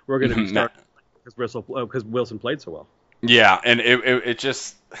 We're going to be starting because Wilson played so well." Yeah, and it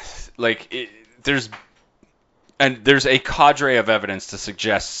just like there's a cadre of evidence to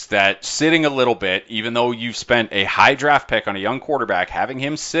suggest that sitting a little bit, even though you've spent a high draft pick on a young quarterback, having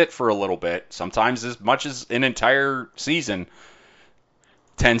him sit for a little bit, sometimes as much as an entire season,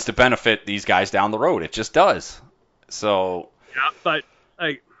 tends to benefit these guys down the road. It just does. So yeah, but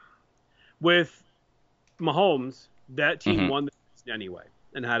like with Mahomes, that team won the season anyway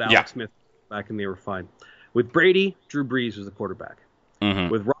and had Alex Smith back, and they were fine. With Brady, Drew Brees was the quarterback.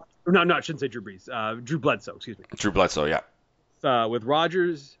 With no, I shouldn't say Drew Brees. Drew Bledsoe, excuse me. Drew Bledsoe, yeah. With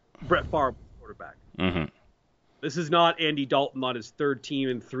Rodgers, Brett Favre, quarterback. This is not Andy Dalton on his third team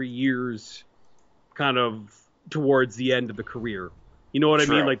in 3 years, kind of towards the end of the career. You know what I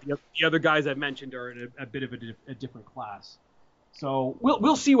mean? Like the other guys I mentioned are in a bit of a different class. So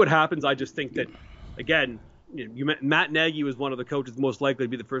we'll see what happens. I just think that, again, Matt Nagy was one of the coaches most likely to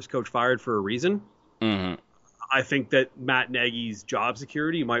be the first coach fired for a reason. I think that Matt Nagy's job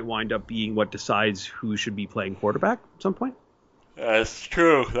security might wind up being what decides who should be playing quarterback at some point. That's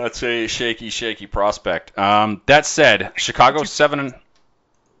true. That's a shaky prospect. That said, Chicago 7.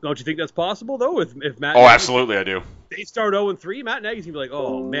 Don't you think that's possible though? If Matt Oh, Nagy, absolutely, I do. they start 0-3, Matt Nagy's gonna be like,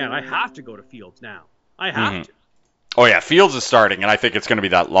 oh man, I have to go to Fields now. I have to. Oh yeah, Fields is starting, and I think it's going to be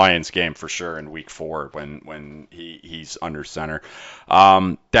that Lions game for sure in Week 4 when he's under center.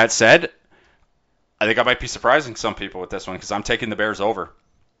 That said, I think I might be surprising some people with this one because I'm taking the Bears over.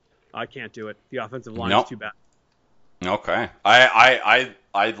 I can't do it. The offensive line is too bad. Okay. I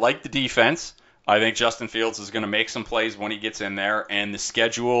like the defense. I think Justin Fields is going to make some plays when he gets in there, and the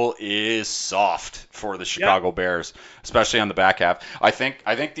schedule is soft for the Chicago Bears, especially on the back half. I think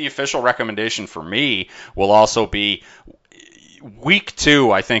the official recommendation for me will also be Week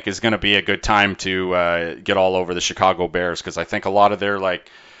 2. I think is going to be a good time to get all over the Chicago Bears because I think a lot of their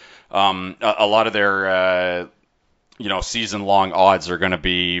season-long odds are going to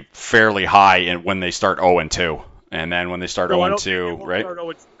be fairly high when they start 0-2. And then when they start 0-2, right?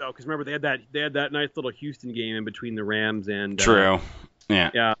 Because remember they had that nice little Houston game in between the Rams and True.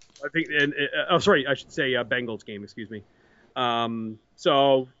 Yeah. Yeah. I think I should say Bengals game. Excuse me.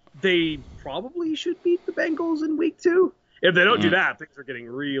 So they probably should beat the Bengals in Week 2. If they don't do that, things are getting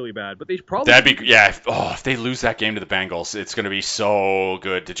really bad. But they probably if they lose that game to the Bengals, it's going to be so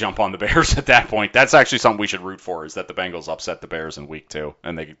good to jump on the Bears at that point. That's actually something we should root for, is that the Bengals upset the Bears in Week 2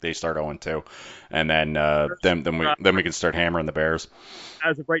 and they start 0-2, and then we can start hammering the Bears.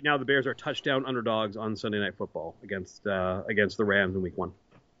 As of right now, the Bears are touchdown underdogs on Sunday Night Football against the Rams in Week 1.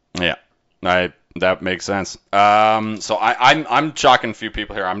 Yeah. That makes sense. So I'm chalking a few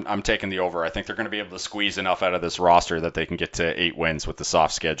people here. I'm taking the over. I think they're going to be able to squeeze enough out of this roster that they can get to 8 wins with the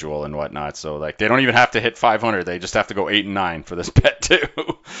soft schedule and whatnot. So like they don't even have to hit 500. They just have to go 8-9 for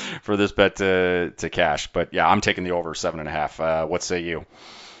this bet to cash. But yeah, I'm taking the over 7.5. What say you?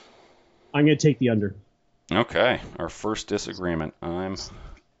 I'm going to take the under. Okay, our first disagreement.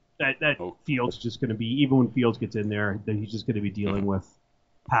 Fields just going to be, even when Fields gets in there, then he's just going to be dealing with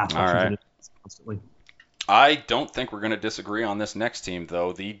pass rushes constantly. I don't think we're going to disagree on this next team,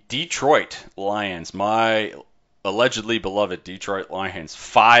 though. The Detroit Lions, my allegedly beloved Detroit Lions,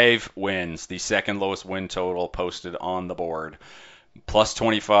 5 wins, the second lowest win total posted on the board. Plus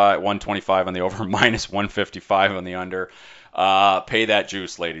 125 on the over, minus 155 on the under. Pay that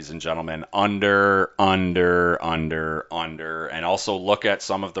juice, ladies and gentlemen. Under. And also look at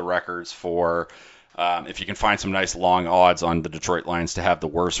some of the records for... if you can find some nice long odds on the Detroit Lions to have the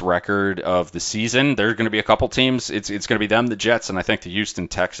worst record of the season, there are going to be a couple teams. It's going to be them, the Jets, and I think the Houston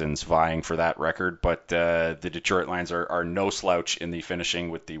Texans vying for that record. But the Detroit Lions are no slouch in the finishing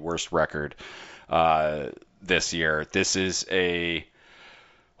with the worst record this year. This is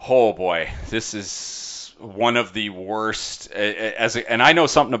this is one of the worst. And I know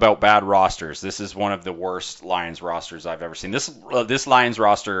something about bad rosters. This is one of the worst Lions rosters I've ever seen. This Lions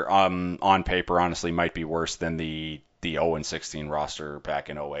roster on paper honestly might be worse than the the 0-16 roster back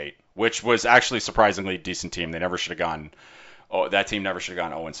in '08, which was actually surprisingly a decent team. They never should have gone. Oh, that team never should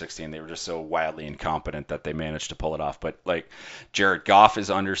have gone 0-16. They were just so wildly incompetent that they managed to pull it off. But like Jared Goff is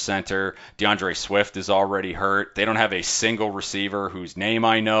under center, DeAndre Swift is already hurt. They don't have a single receiver whose name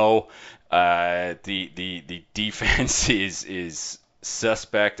I know. The defense is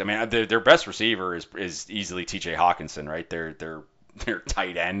suspect. I mean, their best receiver is easily T.J. Hawkinson, right? Their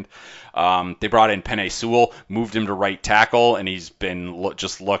tight end. They brought in Penei Sewell, moved him to right tackle, and he's been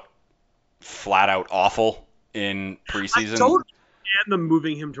just looked flat out awful in preseason. I don't understand them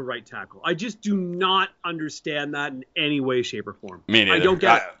moving him to right tackle. I just do not understand that in any way, shape, or form. Me neither. I don't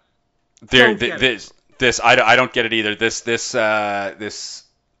get it. I don't get it either. This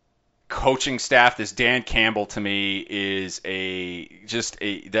coaching staff, this Dan Campbell, to me is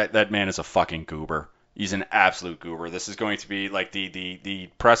that man is a fucking goober. He's an absolute goober. This is going to be like the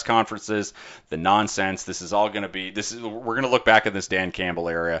press conferences, the nonsense. This is all going to be. We're going to look back at this Dan Campbell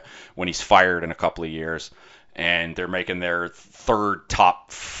era when he's fired in a couple of years, and they're making their third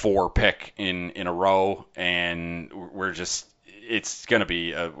top 4 pick in a row, and we're just. It's going to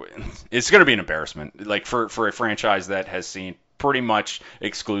be an embarrassment. Like for a franchise that has seen pretty much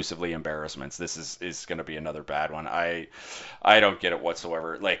exclusively embarrassments, this is going to be another bad one. I don't get it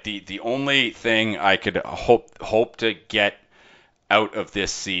whatsoever. Like the only thing I could hope to get out of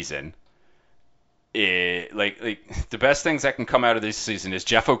this season is like the best things that can come out of this season is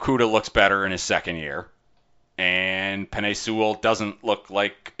Jeff Okudah looks better in his second year, and Penei Sewell doesn't look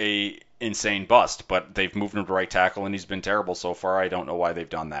like a insane bust, but they've moved him to right tackle and he's been terrible so far. I don't know wwhy they've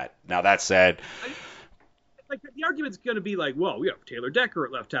done that. Now that said, like the argument's going to be like, well, we have Taylor Decker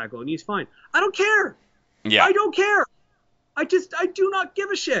at left tackle and he's fine. I don't care. Yeah. I don't care. I do not give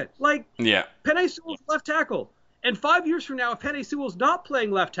a shit. Like, yeah. Penei Sewell's left tackle. And 5 years from now, if Penei Sewell's not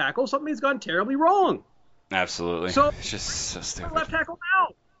playing left tackle, something's gone terribly wrong. Absolutely. So it's just so stupid. Left tackle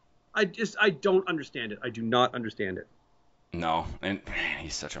now. I don't understand it. I do not understand it. No, and man,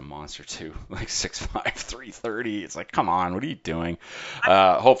 he's such a monster too. Like 6'5", 330. It's like, come on, what are you doing?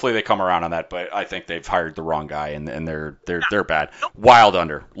 Hopefully they come around on that, but I think they've hired the wrong guy, and they're bad. Wild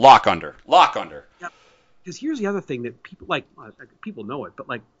under, lock under. Yeah, because here's the other thing that people know it, but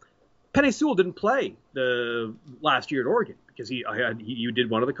like Penei Sewell didn't play the last year at Oregon because you did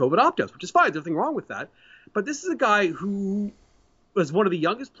one of the COVID opt-outs, which is fine. There's nothing wrong with that. But this is a guy who was one of the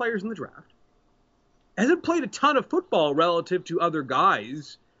youngest players in the draft. Hasn't played a ton of football relative to other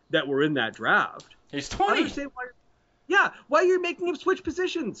guys that were in that draft. He's 20. I understand why you're making him switch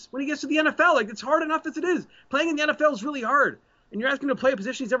positions when he gets to the NFL. Like, it's hard enough as it is. Playing in the NFL is really hard. And you're asking him to play a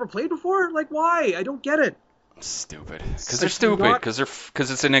position he's never played before? Like, why? I don't get it. Stupid. Because they're stupid. Because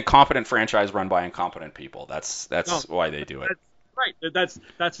it's an incompetent franchise run by incompetent people. That's why they do it. Right. That's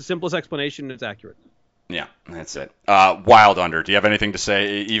the simplest explanation, and it's accurate. Yeah, that's it. Wild under. Do you have anything to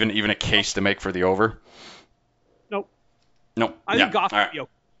say? Even a case to make for the over? Nope. I think Goff. Right.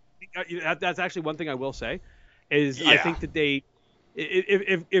 That's actually one thing I will say is I think that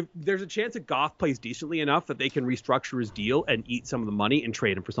if there's a chance that Goff plays decently enough that they can restructure his deal and eat some of the money and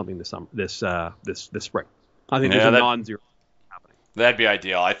trade him for something this spring. I think there's a non-zero happening. That'd be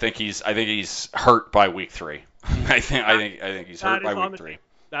ideal. I think he's hurt by week 3. I think he's hurt by week 3.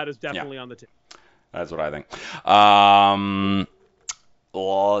 That is definitely on the tip. That's what I think.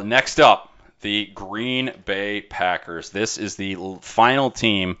 Well, next up, the Green Bay Packers. This is the final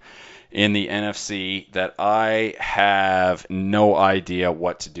team in the NFC that I have no idea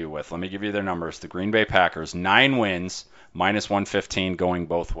what to do with. Let me give you their numbers. The Green Bay Packers, 9 wins, minus 115 going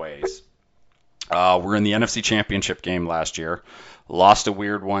both ways. We're in the NFC Championship game last year. Lost a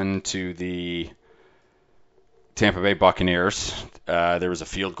weird one to the Tampa Bay Buccaneers. There was a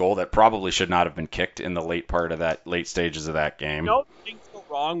field goal that probably should not have been kicked in the late stages of that game. No, things go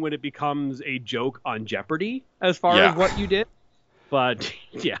wrong when it becomes a joke on Jeopardy as far as what you did. But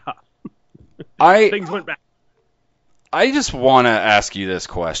yeah, things went back. I just want to ask you this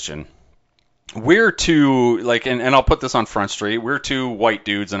question. We're two, and I'll put this on Front Street. We're 2 white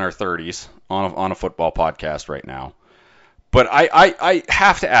dudes in our 30s on a football podcast right now. But I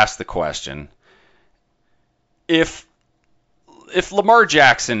have to ask the question. If Lamar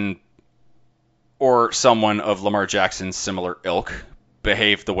Jackson or someone of Lamar Jackson's similar ilk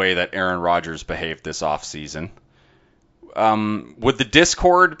behaved the way that Aaron Rodgers behaved this offseason, would the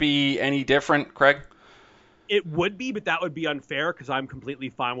discord be any different, Craig? It would be, but that would be unfair because I'm completely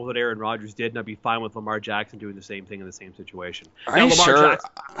fine with what Aaron Rodgers did, and I'd be fine with Lamar Jackson doing the same thing in the same situation. Are you sure?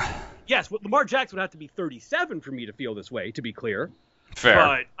 Lamar Jackson would have to be 37 for me to feel this way, to be clear.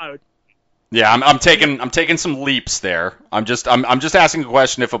 Fair. But Yeah, I'm taking some leaps there. I'm just asking a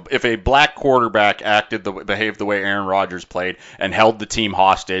question. If a black quarterback behaved the way Aaron Rodgers played and held the team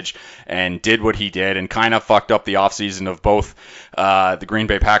hostage and did what he did and kind of fucked up the offseason of both the Green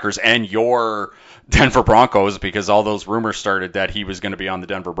Bay Packers and your Denver Broncos, because all those rumors started that he was going to be on the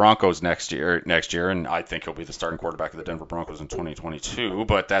Denver Broncos next year, and I think he'll be the starting quarterback of the Denver Broncos in 2022.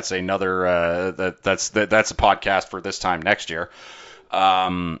 But that's another that's a podcast for this time next year.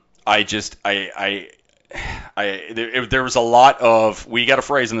 There was a lot of, we got a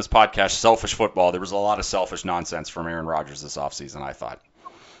phrase in this podcast, selfish football. There was a lot of selfish nonsense from Aaron Rodgers this offseason, I thought.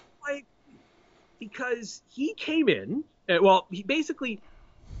 Because he came in, here's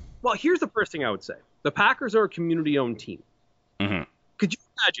the first thing I would say. The Packers are a community-owned team. Mm-hmm. Could you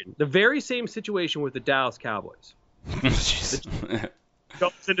imagine the very same situation with the Dallas Cowboys?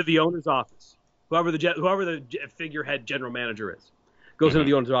 Goes into the owner's office. Whoever the figurehead general manager is. Goes into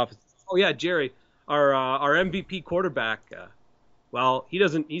the owner's office. Oh yeah, Jerry, our MVP quarterback. He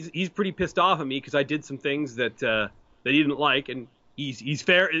doesn't. He's pretty pissed off at me because I did some things that he didn't like, and he's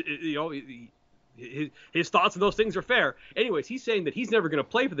fair. His thoughts on those things are fair. Anyways, he's saying that he's never going to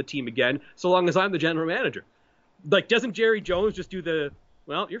play for the team again so long as I'm the general manager. Like, doesn't Jerry Jones just do the,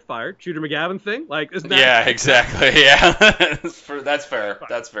 well, you're fired, Shooter McGavin thing? Like, isn't that? Yeah, exactly. Yeah, that's fair.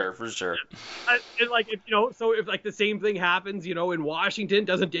 That's fair for sure. And like, if like the same thing happens, in Washington,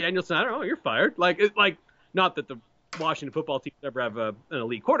 doesn't Daniel Snyder? Oh, you're fired. Not that the Washington football team never have an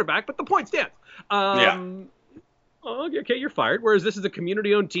elite quarterback, but the point stands. Yeah. Oh, okay, you're fired. Whereas this is a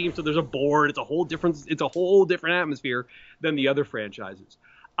community-owned team, so there's a board. It's a whole different atmosphere than the other franchises.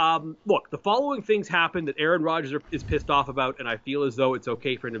 Look, the following things happened that Aaron Rodgers is pissed off about, and I feel as though it's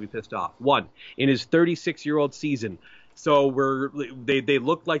okay for him to be pissed off. One, in his 36-year-old season, so they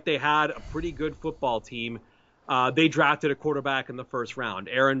looked like they had a pretty good football team. They drafted a quarterback in the first round.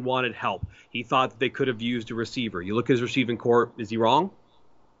 Aaron wanted help. He thought that they could have used a receiver. You look at his receiving core. Is he wrong?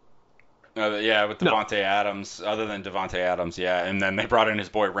 With Devontae Adams, other than Devontae Adams, yeah. And then they brought in his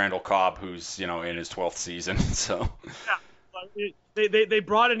boy Randall Cobb, who's, in his 12th season, so. Yeah, they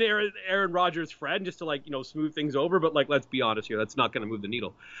brought in Aaron Rodgers' friend just to, smooth things over, but, let's be honest here, that's not going to move the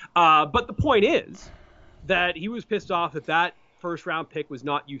needle. But the point is that he was pissed off that first-round pick was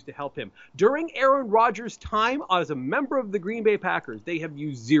not used to help him. During Aaron Rodgers' time as a member of the Green Bay Packers, they have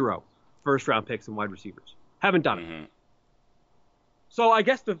used 0 first-round picks and wide receivers. Haven't done it. So I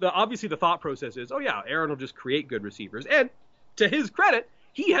guess obviously the thought process is, Aaron will just create good receivers. And to his credit,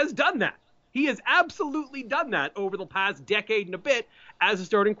 he has done that. He has absolutely done that over the past decade and a bit as a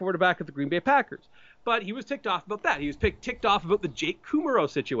starting quarterback of the Green Bay Packers. But he was ticked off about that. He was ticked off about the Jake Kumerow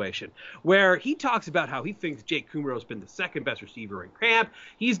situation, where he talks about how he thinks Jake Kumerow's been the second best receiver in camp.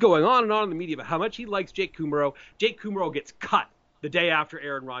 He's going on and on in the media about how much he likes Jake Kumerow. Jake Kumerow gets cut the day after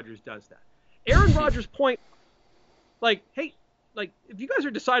Aaron Rodgers does that. Aaron Rodgers' point, hey, if you guys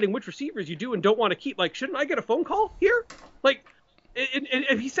are deciding which receivers you do and don't want to keep, shouldn't I get a phone call here?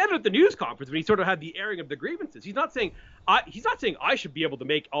 And he said it at the news conference when he sort of had the airing of the grievances. He's not saying I should be able to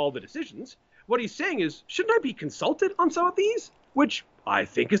make all the decisions. What he's saying is, shouldn't I be consulted on some of these? Which I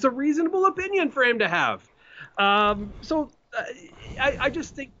think is a reasonable opinion for him to have. I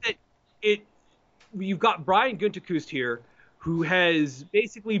just think that you've got Brian Gutekunst here, who has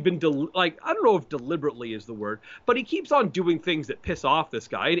basically been, I don't know if deliberately is the word, but he keeps on doing things that piss off this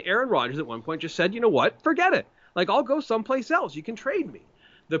guy. And Aaron Rodgers at one point just said, you know what, forget it. I'll go someplace else. You can trade me.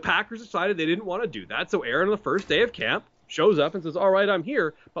 The Packers decided they didn't want to do that. So Aaron, on the first day of camp, shows up and says, all right, I'm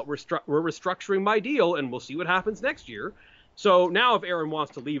here, but we're restructuring my deal, and we'll see what happens next year. So now if Aaron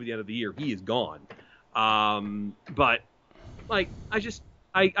wants to leave at the end of the year, he is gone. But, I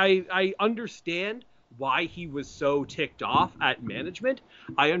understand why he was so ticked off at management.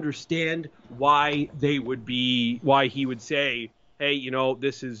 I understand why he would say, hey,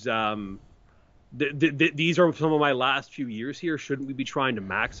 this is these are some of my last few years here. Shouldn't we be trying to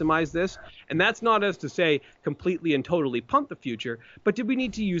maximize this? And that's not as to say completely and totally punt the future, but did we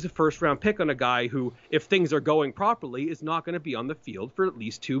need to use a first-round pick on a guy who, if things are going properly, is not going to be on the field for at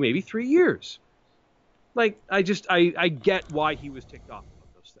least 2, maybe 3 years? I get why he was ticked off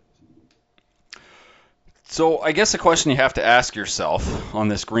about those things. So I guess the question you have to ask yourself on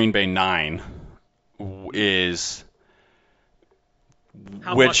this Green Bay 9 is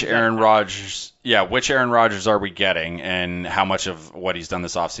which Aaron Rodgers are we getting, and how much of what he's done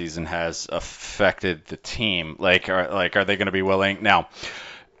this offseason has affected the team? Are they going to be willing? Now,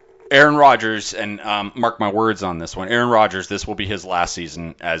 Aaron Rodgers, and mark my words on this one, Aaron Rodgers, this will be his last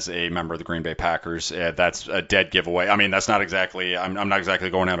season as a member of the Green Bay Packers. That's a dead giveaway. I mean, that's not exactly, I'm not exactly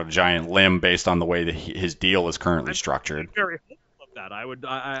going out on a giant limb based on the way that his deal is currently structured. Very hopeful of that.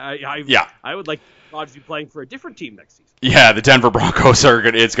 I would like Rodgers to be playing for a different team next season. Yeah, the Denver Broncos are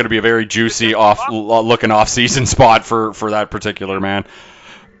good. It's going to be a very juicy looking off season spot for that particular man.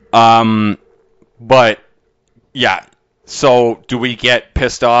 But yeah. So do we get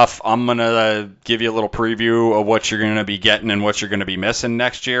pissed off? I'm going to give you a little preview of what you're going to be getting and what you're going to be missing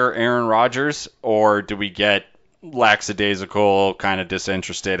next year, Aaron Rodgers, or do we get lackadaisical, kind of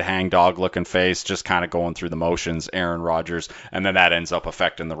disinterested, hangdog looking face, just kind of going through the motions, Aaron Rodgers, and then that ends up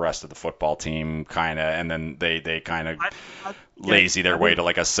affecting the rest of the football team, kind of, and then they kind of lazy their way to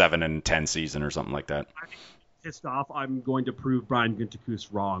like a 7-10 season or something like that. I think pissed off. I'm going to prove Brian Gutekunst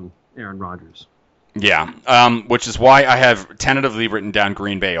wrong, Aaron Rodgers. Yeah, which is why I have tentatively written down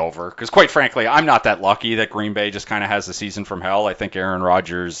Green Bay over. Because quite frankly, I'm not that lucky that Green Bay just kind of has a season from hell. I think Aaron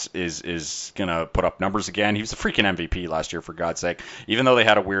Rodgers is going to put up numbers again. He was a freaking MVP last year, for God's sake. Even though they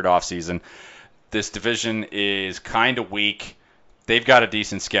had a weird offseason, this division is kind of weak. They've got a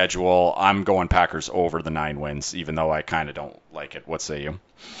decent schedule. I'm going Packers over the 9 wins, even though I kind of don't like it. What say you?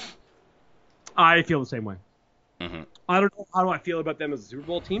 I feel the same way. Mm-hmm. I don't know how do I feel about them as a Super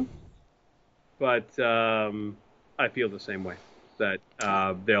Bowl team. But I feel the same way, that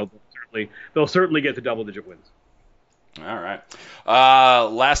they'll certainly get to double-digit wins. All right.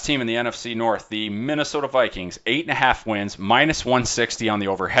 Last team in the NFC North, the Minnesota Vikings, 8.5 wins, minus 160 on the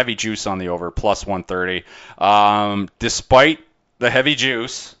over, heavy juice on the over, plus 130. Despite the heavy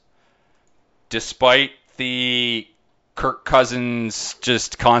juice, despite the Kirk Cousins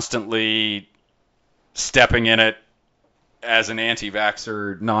just constantly stepping in it, as an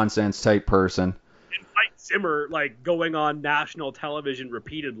anti-vaxxer nonsense type person. And Mike Zimmer, like, going on national television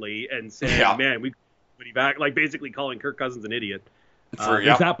repeatedly and saying, man, we put him back, like, basically calling Kirk Cousins an idiot.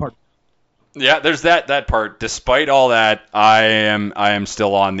 There's that part. Yeah, there's that part. Despite all that, I am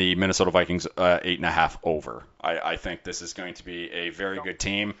still on the Minnesota Vikings 8.5 over. I think this is going to be a very good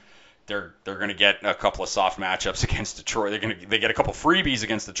team. They're going to get a couple of soft matchups against Detroit. They get a couple freebies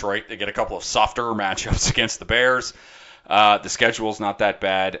against Detroit. They get a couple of softer matchups against the Bears. The schedule's not that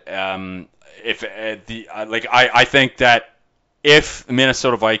bad. I think that if the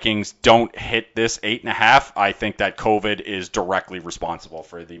Minnesota Vikings don't hit this 8.5, I think that COVID is directly responsible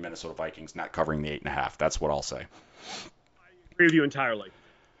for the Minnesota Vikings not covering the 8.5. That's what I'll say. I agree with you entirely.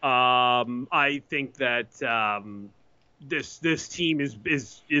 I think that this team is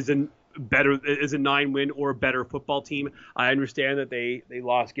a 9-win or better football team. I understand that they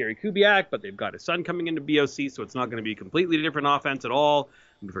lost Gary Kubiak, but they've got his son coming into BOC, so it's not going to be a completely different offense at all.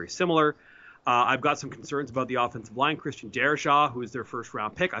 It'll be very similar. I've got some concerns about the offensive line. Christian Darrisaw, who is their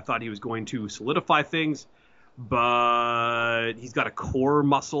first-round pick, I thought he was going to solidify things, but he's got a core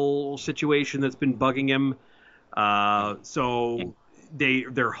muscle situation that's been bugging him. So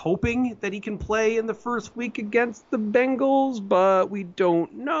they're hoping that he can play in the first week against the Bengals, but we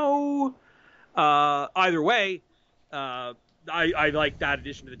don't know. Either way, I like that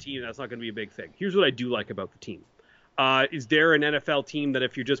addition to the team. That's not going to be a big thing. Here's what I do like about the team. Is there an NFL team that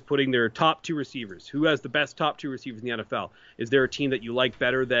if you're just putting their top 2 receivers, who has the best top 2 receivers in the NFL? Is there a team that you like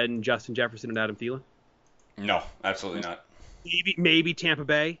better than Justin Jefferson and Adam Thielen? No, absolutely not. Maybe Tampa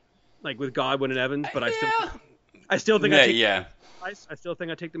Bay, like with Godwin and Evans, but I still think I still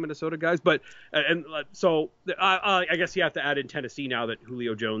think I take the Minnesota guys, but so I guess you have to add in Tennessee now that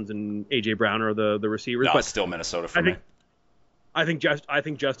Julio Jones and AJ Brown are the receivers. No, but it's still Minnesota for me. I think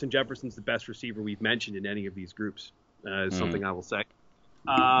Justin Jefferson's the best receiver we've mentioned in any of these groups. Is something I will say.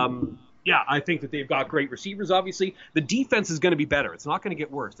 Yeah, I think that they've got great receivers. Obviously, the defense is going to be better. It's not going to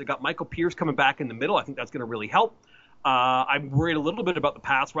get worse. They got Michael Pierce coming back in the middle. I think that's going to really help. I'm worried a little bit about the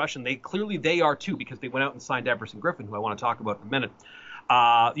pass rush, and they are too, because they went out and signed Everson Griffin, who I want to talk about in a minute.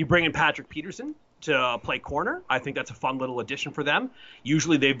 You bring in Patrick Peterson to play corner. I think that's a fun little addition for them.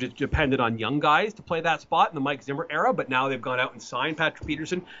 Usually they've depended on young guys to play that spot in the Mike Zimmer era, but now they've gone out and signed Patrick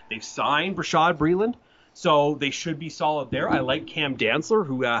Peterson. They've signed Rashad Breeland, so they should be solid there. I like Cam Dantzler,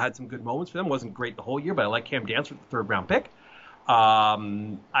 who had some good moments for them. Wasn't great the whole year, but I like Cam Dantzler, the third-round pick.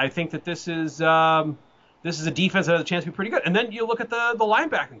 I think that this is a defense that has a chance to be pretty good. And then you look at the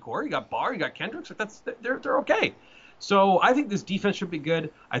linebacking core. You got Barr, you got Kendricks. They're okay. So I think this defense should be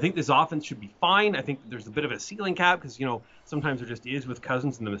good. I think this offense should be fine. I think there's a bit of a ceiling cap because, sometimes there just is with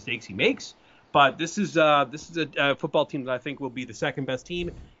Cousins and the mistakes he makes. But this is a football team that I think will be the second best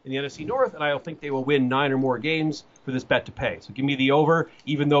team in the NFC North, and I don't think they will win 9 or more games for this bet to pay. So give me the over,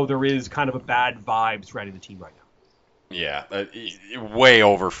 even though there is kind of a bad vibe surrounding the team right now. Yeah, way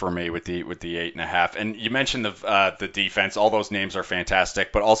over for me with the 8.5. And you mentioned the defense. All those names are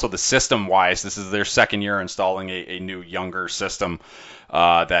fantastic, but also the system wise, this is their second year installing a new younger system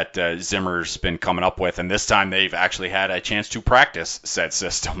that Zimmer's been coming up with, and this time they've actually had a chance to practice said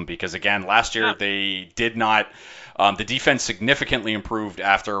system because again, last year they did not. The defense significantly improved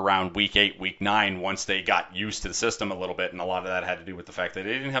after around week 8, week 9, once they got used to the system a little bit, and a lot of that had to do with the fact that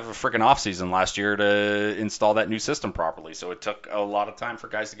they didn't have a freaking offseason last year to install that new system properly. So it took a lot of time for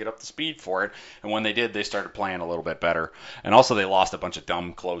guys to get up to speed for it, and when they did, they started playing a little bit better. And also, they lost a bunch of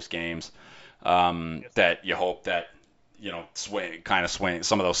dumb, close games that you hope that swing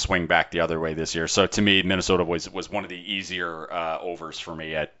some of those swing back the other way this year. So to me, Minnesota was one of the easier overs for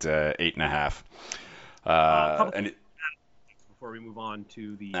me at 8.5. Before we move on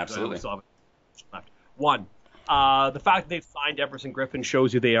to the absolutely left. One, the fact that they've signed Everson Griffin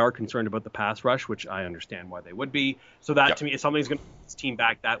shows you they are concerned about the pass rush, which I understand why they would be. So that to me, if something's going to put this team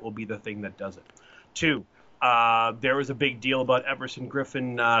back, that will be the thing that does it. Two, there was a big deal about Everson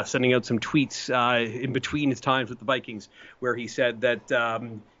Griffin sending out some tweets in between his times with the Vikings, where he said that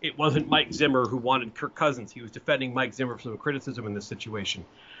it wasn't Mike Zimmer who wanted Kirk Cousins. He was defending Mike Zimmer for some criticism in this situation.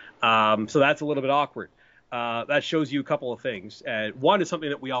 So that's a little bit awkward. That shows you a couple of things. One is something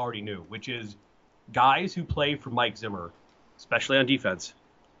that we already knew, which is guys who play for Mike Zimmer, especially on defense,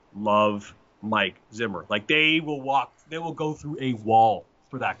 love Mike Zimmer. Like they will go through a wall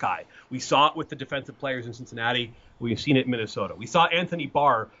for that guy. We saw it with the defensive players in Cincinnati. We've seen it in Minnesota. We saw Anthony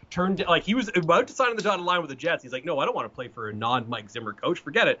Barr he was about to sign on the dotted line with the Jets. He's like, no, I don't want to play for a non-Mike Zimmer coach.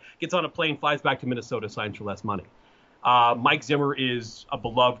 Forget it. Gets on a plane, flies back to Minnesota, signs for less money. Mike Zimmer is a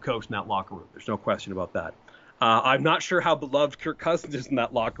beloved coach in that locker room. There's no question about that. I'm not sure how beloved Kirk Cousins is in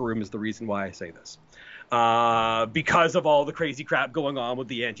that locker room is the reason why I say this. Because of all the crazy crap going on with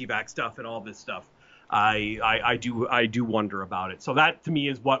the anti-vax stuff and all this stuff. I do wonder about it. So that to me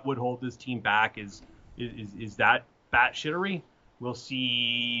is what would hold this team back is that batshittery. We'll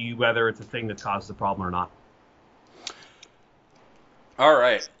see whether it's a thing that causes a problem or not. All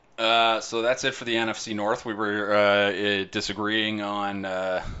right. So that's it for the NFC North. We were disagreeing on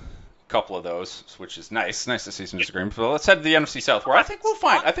a couple of those, which is nice. Nice to see some disagreement. But let's head to the NFC South, where I think we'll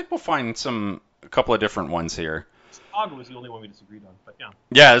find a couple of different ones here. Chicago was the only one we disagreed on, but yeah.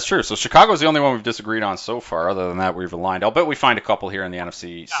 Yeah, that's true. So Chicago's the only one we've disagreed on so far. Other than that, we've aligned. I'll bet we find a couple here in the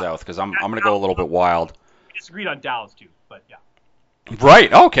NFC South because I'm going to go a little bit wild. We disagreed on Dallas too, but yeah.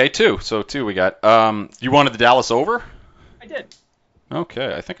 Right. Okay. Two. So two we got. You wanted the Dallas over? I did.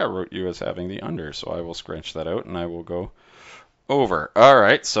 Okay, I think I wrote you as having the under, so I will scratch that out and I will go over. All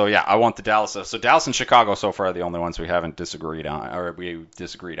right, so yeah, I want the Dallas. So Dallas and Chicago so far are the only ones we haven't disagreed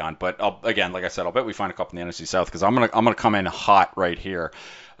on, But again, like I said, I'll bet we find a couple in the NFC South because I'm gonna come in hot right here.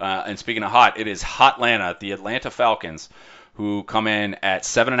 And speaking of hot, it is Hotlanta, the Atlanta Falcons, who come in at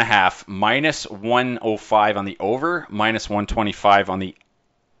 7.5, minus 105 on the over, minus 125 on the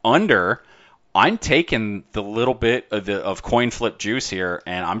under. I'm taking the little bit of coin flip juice here,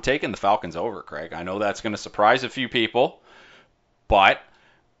 and I'm taking the Falcons over, Craig. I know that's going to surprise a few people, but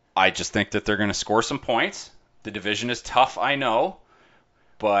I just think that they're going to score some points. The division is tough, I know,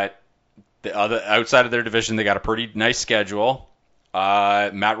 but the other outside of their division, they got a pretty nice schedule.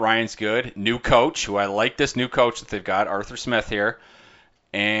 Matt Ryan's good. New coach, who I like this new coach that they've got, Arthur Smith here.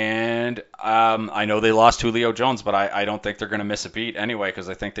 And I know they lost Julio Jones, but I don't think they're going to miss a beat anyway because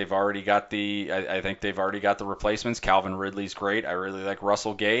I think they've already got the replacements. Calvin Ridley's great. I really like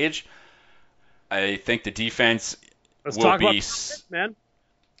Russell Gage. I think the defense will be Pitts, man.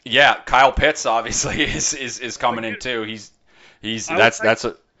 Yeah, Kyle Pitts obviously is coming in too. That's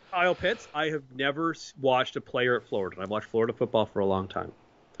a Kyle Pitts. I have never watched a player at Florida. I've watched Florida football for a long time.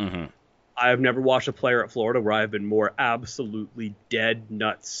 Mm-hmm. I have never watched a player at Florida where I have been more absolutely dead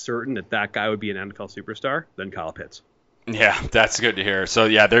nuts certain that guy would be an NFL superstar than Kyle Pitts. Yeah, that's good to hear. So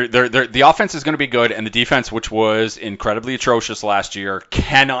yeah, the offense is going to be good, and the defense, which was incredibly atrocious last year,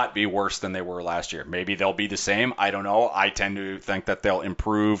 cannot be worse than they were last year. Maybe they'll be the same. I don't know. I tend to think that they'll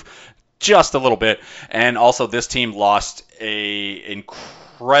improve just a little bit. And also, this team lost a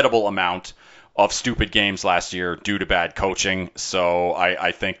incredible amount of stupid games last year due to bad coaching. So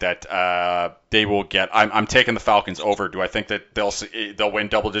I think that they will get. I'm taking the Falcons over. Do I think that they'll win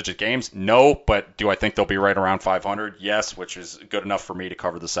double-digit games? No, but do I think they'll be right around 500? Yes, which is good enough for me to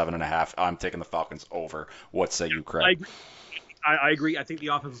cover the 7.5. I'm taking the Falcons over. What say you, Craig? I agree. I think the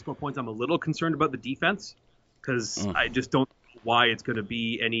offense will score points. I'm a little concerned about the defense because I just don't know why it's going to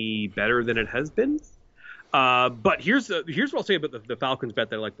be any better than it has been. But here's what I'll say about the Falcons bet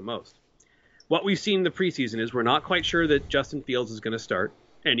that I like the most. What we've seen in the preseason is we're not quite sure that Justin Fields is going to start.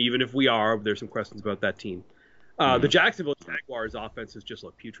 And even if we are, there's some questions about that team. The Jacksonville Jaguars offenses just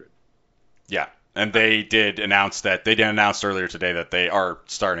look putrid. Yeah, and they did announce earlier today that they are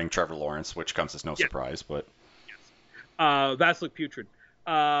starting Trevor Lawrence, which comes as no surprise. But that's look putrid.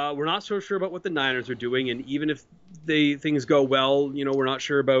 We're not so sure about what the Niners are doing, and even if things go well, we're not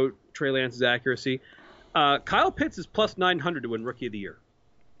sure about Trey Lance's accuracy. Kyle Pitts is plus 900 to win Rookie of the Year.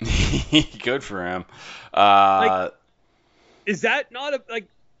 Good for him. Is that not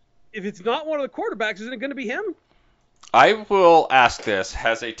if it's not one of the quarterbacks, isn't it going to be him? I will ask this: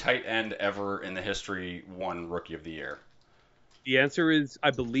 has a tight end ever in the history won Rookie of the Year? The answer is,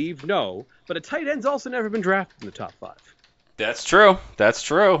 I believe, no. But a tight end's also never been drafted in the top 5. That's true.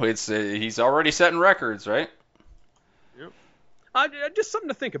 It's he's already setting records, right? Yep. Just something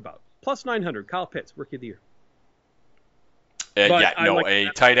to think about. Plus 900, Kyle Pitts, Rookie of the Year. A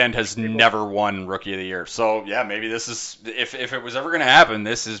tight end has never won Rookie of the Year. So, yeah, maybe this is, if it was ever going to happen,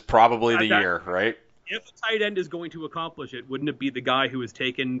 this is probably the year, right? If a tight end is going to accomplish it, wouldn't it be the guy who was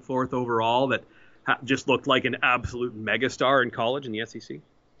taken 4th overall that just looked like an absolute megastar in college in the SEC?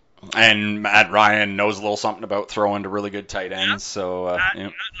 And Matt Ryan knows a little something about throwing to really good tight ends. So,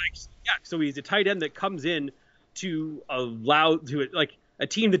 so he's a tight end that comes in to allow a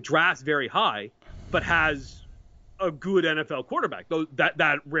team that drafts very high, but has a good NFL quarterback. Though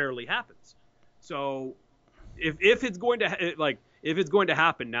that rarely happens. So if it's going to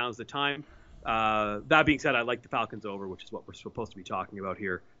happen, now's the time. That being said, I like the Falcons over, which is what we're supposed to be talking about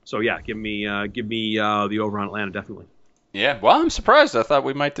here. So yeah, give me the over on Atlanta, definitely. Yeah, well, I'm surprised. I thought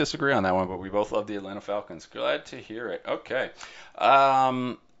we might disagree on that one, but we both love the Atlanta Falcons. Glad to hear it. Okay.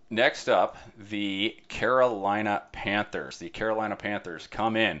 Next up, the Carolina Panthers. The Carolina Panthers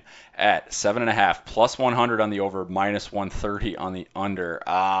come in at 7.5, plus 100 on the over, minus 130 on the under.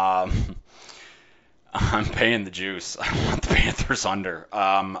 I'm paying the juice. I want the Panthers under.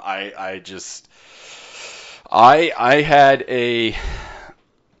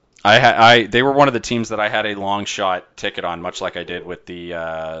 They were one of the teams that I had a long shot ticket on, much like I did with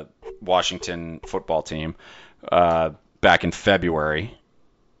the Washington football team back in February,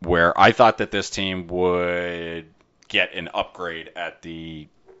 where I thought that this team would get an upgrade at the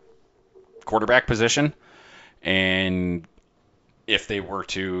quarterback position, and if they were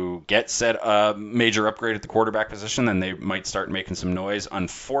to get a major upgrade at the quarterback position, then they might start making some noise.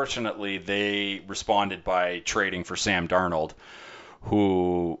 Unfortunately, they responded by trading for Sam Darnold,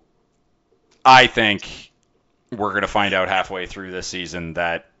 who I think we're going to find out halfway through this season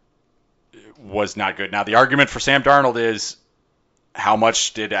that was not good. Now, the argument for Sam Darnold is, how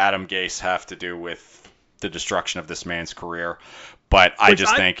much did Adam Gase have to do with the destruction of this man's career? But I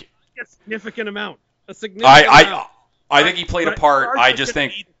just think a significant amount. I think he played a part. I just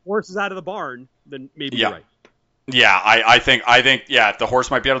think the horse is out of the barn. Then maybe you're right. Yeah, I think the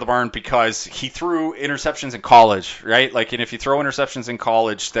horse might be out of the barn because he threw interceptions in college, right? And if you throw interceptions in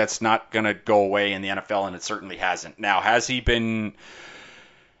college, that's not going to go away in the NFL, and it certainly hasn't. Now, was he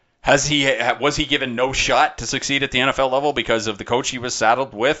given no shot to succeed at the NFL level because of the coach he was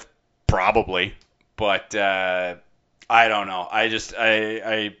saddled with? Probably, but I don't know.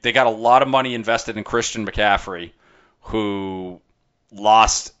 They got a lot of money invested in Christian McCaffrey, who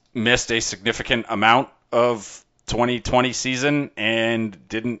missed a significant amount of 2020 season and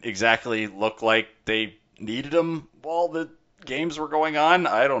didn't exactly look like they needed him while the games were going on.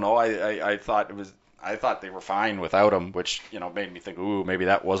 I don't know. I thought they were fine without him, which made me think, ooh, maybe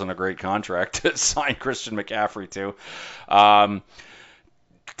that wasn't a great contract to sign Christian McCaffrey to.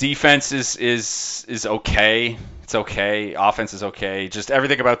 Defense is okay. It's okay. Offense is okay. Just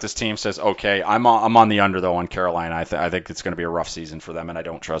everything about this team says okay. I'm on the under though on Carolina. I think it's going to be a rough season for them, and I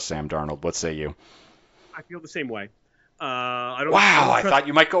don't trust Sam Darnold. What say you? I feel the same way. I thought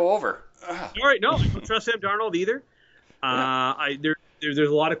you might go over. All right, no, I don't trust Sam Darnold either. There's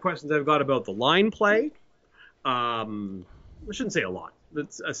a lot of questions I've got about the line play. I shouldn't say a lot.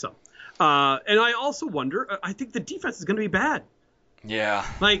 That's some. And I also wonder. I think the defense is going to be bad. Yeah.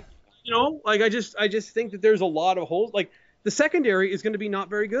 I just think that there's a lot of holes. The secondary is going to be not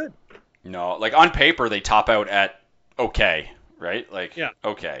very good. No, on paper they top out at okay, right?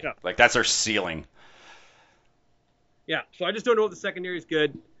 Okay. Yeah. That's our ceiling. Yeah. So I just don't know if the secondary is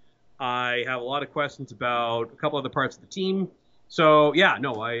good. I have a lot of questions about a couple other parts of the team. So yeah,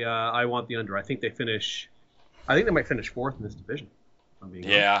 no, I want the under. I think they might finish fourth in this division.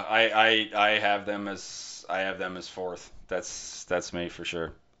 Yeah, I have them as fourth. That's me for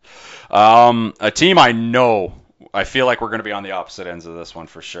sure. A team I feel like we're going to be on the opposite ends of this one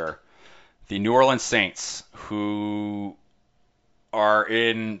for sure. The New Orleans Saints, who are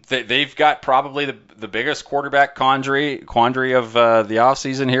in. They've got probably the biggest quarterback quandary of the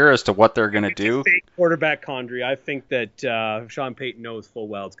offseason here as to what they're going to do. Fake quarterback quandary. I think that Sean Payton knows full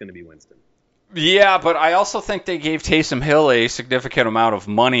well it's going to be Winston. Yeah, but I also think they gave Taysom Hill a significant amount of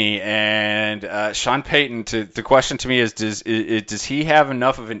money, and Sean Payton. The question to me is, does he have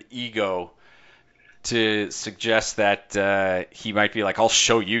enough of an ego to suggest that he might be like, I'll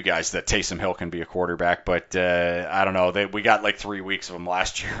show you guys that Taysom Hill can be a quarterback, but I don't know. We got like 3 weeks of him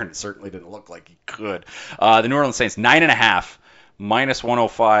last year, and it certainly didn't look like he could. The New Orleans Saints, 9.5, minus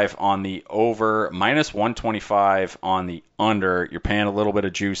 105 on the over, minus 125 on the under. You're paying a little bit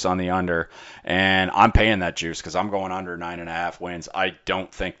of juice on the under, and I'm paying that juice because I'm going under 9.5 wins. I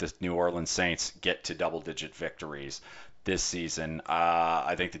don't think the New Orleans Saints get to double-digit victories this season.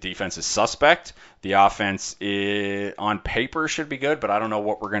 I think the defense is suspect. The offense on paper should be good, but I don't know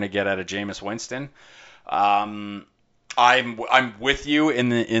what we're going to get out of Jameis Winston. I'm with you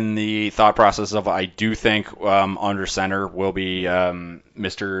in the thought process of I do think under center will be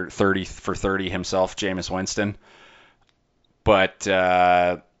Mr. 30 for 30 himself, Jameis Winston. But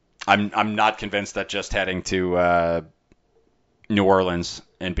I'm not convinced that just heading to New Orleans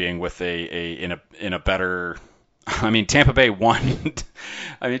and being with in a better. I mean, Tampa Bay won.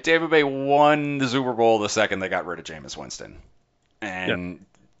 Tampa Bay won the Super Bowl the second they got rid of Jameis Winston, and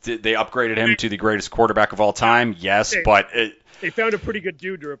they upgraded him to the greatest quarterback of all time. Yes, but they found a pretty good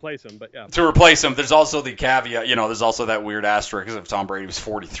dude to replace him. But yeah, to replace him, there's also the caveat. There's also that weird asterisk of Tom Brady was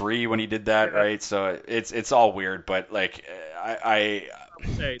 43 when he did that, right? So it's all weird. But like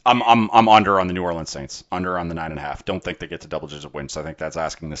I'm under on the New Orleans Saints, under on the 9.5. Don't think they get to double-digit wins. I think that's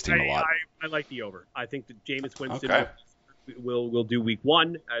asking this team a lot. I like the over. I think that Jameis Winston will do week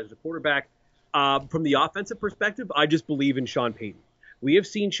one as a quarterback. From the offensive perspective, I just believe in Sean Payton. We have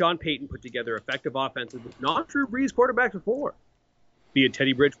seen Sean Payton put together effective offenses with non-Drew Brees quarterbacks before. Be it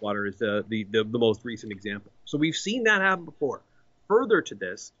Teddy Bridgewater is the most recent example. So we've seen that happen before. Further to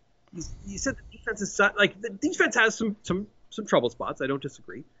this, you said the defense is the defense has some trouble spots. I don't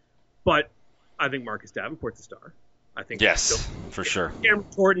disagree, but I think Marcus Davenport's a star. I think for sure. Cameron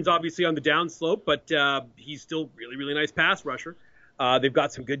Jordan's obviously on the downslope, but he's still really, really nice pass rusher. They've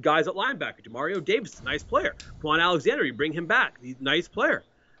got some good guys at linebacker. Demario Davis is a nice player. Quan Alexander, you bring him back. He's a nice player.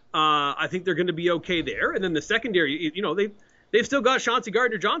 I think they're going to be okay there. And then the secondary, they've still got Chauncey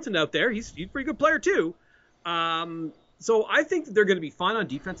Gardner-Johnson out there. He's a pretty good player too. So I think that they're going to be fine on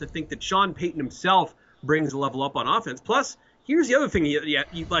defense. I think that Sean Payton himself brings a level up on offense. Plus, here's the other thing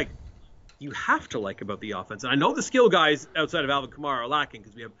you have to like about the offense. And I know the skill guys outside of Alvin Kamara are lacking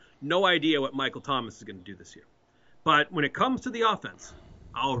because we have no idea what Michael Thomas is going to do this year. But when it comes to the offense,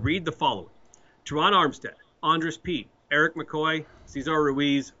 I'll read the following. Teron Armstead, Andres Pete, Eric McCoy, Cesar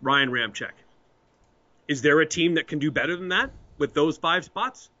Ruiz, Ryan Ramczyk. Is there a team that can do better than that with those 5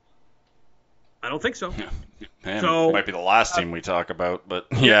 spots? I don't think so. Man, so it might be the last team we talk about, but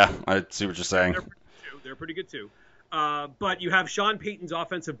yeah, I see what you're saying. They're pretty good too. But you have Sean Payton's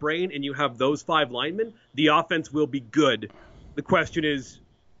offensive brain, and you have those 5 linemen. The offense will be good. The question is,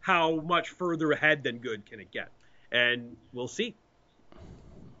 how much further ahead than good can it get? And we'll see.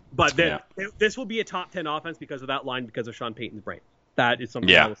 But this will be a top 10 offense because of that line, because of Sean Payton's brain. That is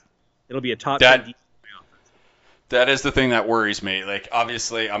something else. It'll be a top 10 offense. That is the thing that worries me. Like,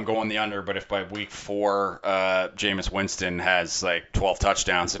 obviously, I'm going the under, but if by week 4, Jameis Winston has like 12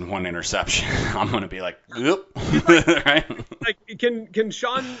 touchdowns and 1 interception, I'm going to be like, oop. Right? Like, can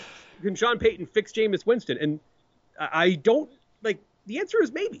Sean Payton fix Jameis Winston? And I don't the answer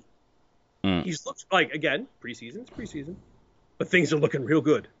is maybe. He's looked like, again, preseason's preseason, but things are looking real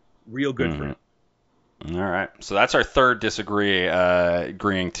good for him. All right, so that's our third agreeing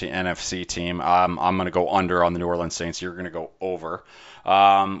to NFC team. I'm going to go under on the New Orleans Saints. You're going to go over,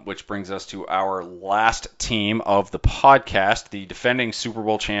 which brings us to our last team of the podcast, the defending Super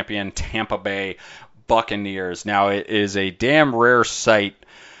Bowl champion Tampa Bay Buccaneers. Now, it is a damn rare sight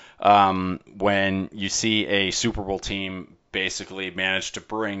when you see a Super Bowl team basically managed to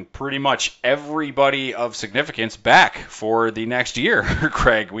bring pretty much everybody of significance back for the next year,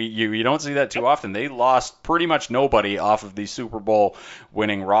 Craig. You don't see that too often. They lost pretty much nobody off of the Super Bowl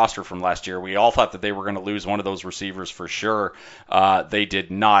winning roster from last year. We all thought that they were going to lose one of those receivers for sure. They did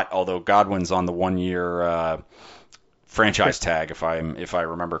not, although Godwin's on the 1-year franchise tag, if I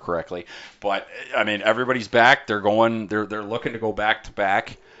remember correctly. But I mean, everybody's back. They're looking to go back to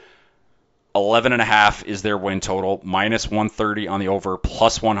back. 11.5 is their win total, minus 130 on the over,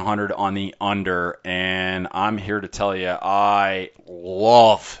 plus 100 on the under, and I'm here to tell you I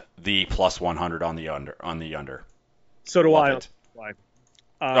love the plus 100 on the under. So do I.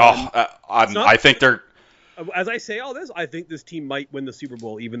 I think they're. as I say all this, I think this team might win the Super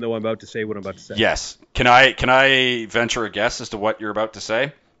Bowl, even though I'm about to say what I'm about to say. Yes. Can I venture a guess as to what you're about to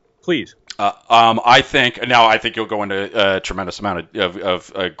say? Please. I think you'll go into a tremendous amount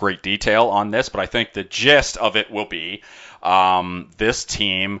of great detail on this, but I think the gist of it will be this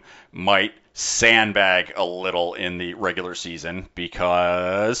team might sandbag a little in the regular season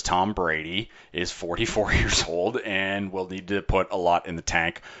because Tom Brady is 44 years old and will need to put a lot in the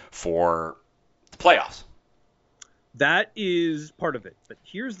tank for the playoffs. That is part of it. But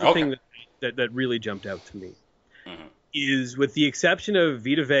here's the thing that really jumped out to me. Mm-hmm. Is with the exception of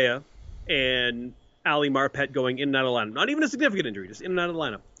Vita Vea and Ali Marpet going in and out of the lineup, not even a significant injury, just in and out of the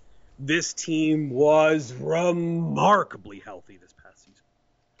lineup, this team was remarkably healthy this past season.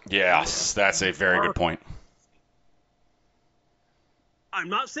 Yes, that's a very good point. I'm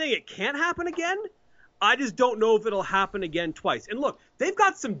not saying it can't happen again. I just don't know if it'll happen again twice. And look, they've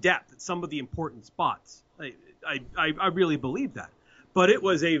got some depth at some of the important spots. I really believe that. But it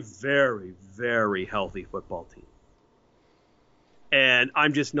was a very, very healthy football team. And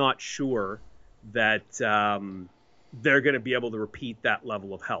I'm just not sure that they're going to be able to repeat that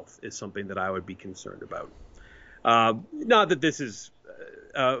level of health is something that I would be concerned about. Not that this is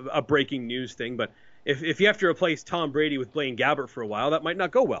a breaking news thing, but if you have to replace Tom Brady with Blaine Gabbert for a while, that might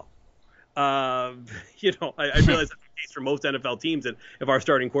not go well. I realize that's the case for most NFL teams, and if our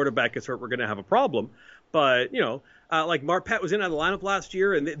starting quarterback gets hurt, we're going to have a problem. But, like Marpet was in out of the lineup last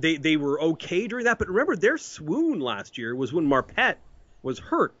year, and they were okay during that. But remember, their swoon last year was when Marpet was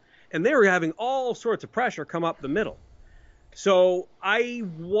hurt, and they were having all sorts of pressure come up the middle. So I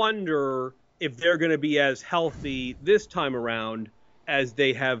wonder if they're going to be as healthy this time around as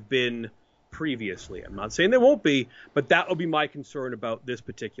they have been previously. I'm not saying they won't be, but that will be my concern about this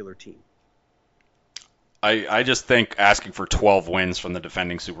particular team. I just think asking for 12 wins from the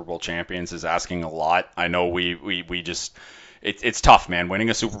defending Super Bowl champions is asking a lot. I know we just it's tough, man. Winning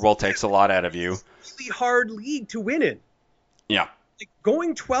a Super Bowl takes a lot out of you. It's a really hard league to win in. Yeah.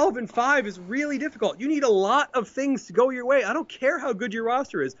 Going 12-5 is really difficult. You need a lot of things to go your way. I don't care how good your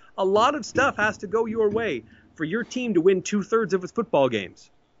roster is. A lot of stuff has to go your way for your team to win 2/3 of its football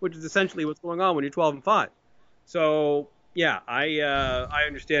games, which is essentially what's going on when you're 12-5. So yeah, I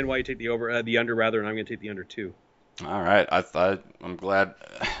understand why you take the under rather, and I'm going to take the under too. All right, I'm glad.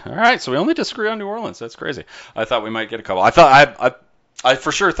 All right, so we only disagree on New Orleans. That's crazy. I thought we might get a couple. I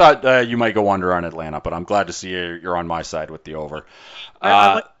for sure thought you might go under on Atlanta, but I'm glad to see you're on my side with the over.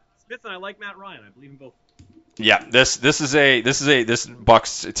 I like Smith and I like Matt Ryan. I believe in both. Yeah, this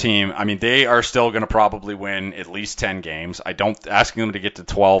Bucks team. I mean, they are still going to probably win at least 10 games. Asking them to get to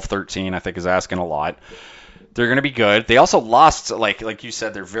 12, 13, I think is asking a lot. They're going to be good. They also lost, like you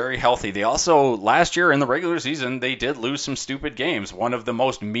said, they're very healthy. They also, last year in the regular season, they did lose some stupid games. One of the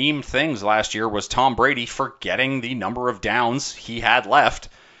most memed things last year was Tom Brady forgetting the number of downs he had left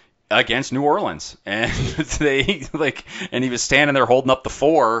against New Orleans. And and he was standing there holding up the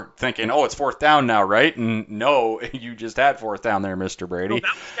 4 thinking, oh, it's 4th down now, right? And no, you just had 4th down there, Mr. Brady. No,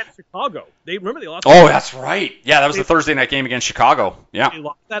 that was against Chicago. They lost. Oh, that's right. Yeah, that was the Thursday night game against Chicago. Yeah. They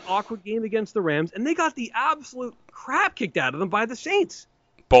lost that awkward game against the Rams, and they got the absolute crap kicked out of them by the Saints.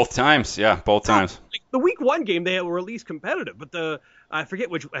 Both times. Yeah, both times. The week 1 game, they were at least competitive, but I forget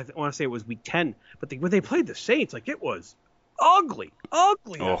which, I want to say it was week 10, but when they played the Saints, it was ugly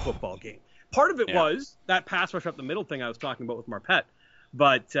that football game. Part of it was that pass rush up the middle thing I was talking about with Marpet.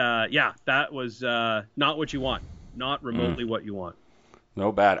 But, that was not what you want. Not remotely what you want.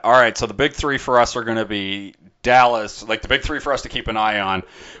 No bad. All right, so the big 3 for us are going to be Dallas. The big 3 for us to keep an eye on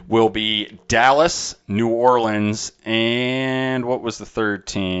will be Dallas, New Orleans, and what was the third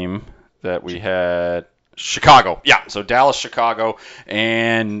team that we had? Chicago. Yeah, so Dallas, Chicago,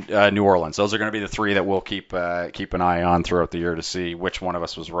 and New Orleans. Those are going to be the 3 that we'll keep an eye on throughout the year to see which one of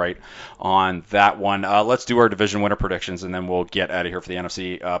us was right on that one. Let's do our division winner predictions, and then we'll get out of here for the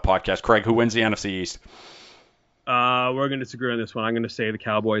NFC podcast. Craig, who wins the NFC East? We're going to disagree on this one. I'm going to say the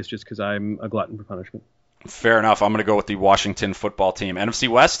Cowboys just because I'm a glutton for punishment. Fair enough. I'm going to go with the Washington football team. NFC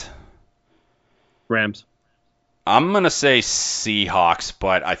West? Rams. I'm going to say Seahawks,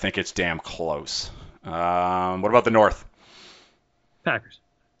 but I think it's damn close. What about the North? Packers.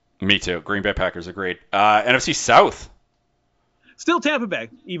 Me too. Green Bay Packers, agreed. NFC South? Still Tampa Bay,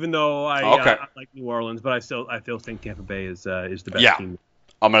 even though I like New Orleans, but I still think Tampa Bay is the best team.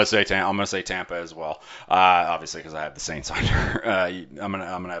 I'm gonna say Tampa as well. Obviously, because I have the Saints under. I'm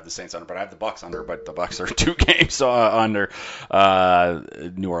gonna have the Saints under, but I have the Bucks under. But the Bucks are 2 games under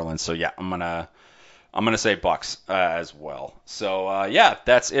New Orleans. So yeah, I'm gonna say Bucks as well. So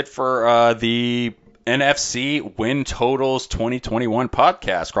that's it for the NFC Win Totals 2021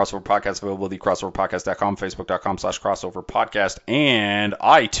 podcast. Crossover Podcast available at crossoverpodcast.com, facebook.com/crossover podcast, and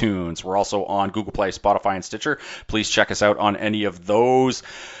iTunes. We're also on Google Play, Spotify, and Stitcher. Please check us out on any of those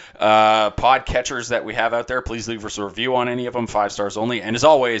podcatchers that we have out there. Please leave us a review on any of them, 5 stars only. And as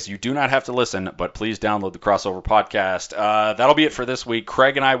always, you do not have to listen, but please download the Crossover Podcast. That'll be it for this week.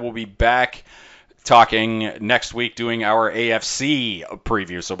 Craig and I will be back talking next week, doing our AFC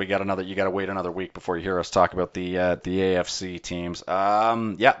preview. So you got to wait another week before you hear us talk about the AFC teams.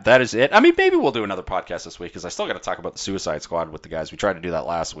 Yeah, that is it. I mean, maybe we'll do another podcast this week because I still got to talk about the Suicide Squad with the guys. We tried to do that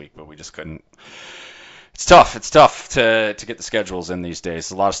last week, but we just couldn't. It's tough to get the schedules in these days.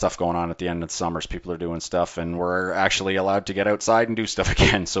 There's a lot of stuff going on at the end of the summers. People are doing stuff, and we're actually allowed to get outside and do stuff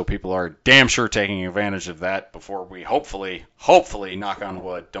again. So people are damn sure taking advantage of that before we hopefully, knock on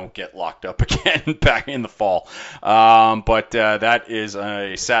wood, don't get locked up again back in the fall. But that is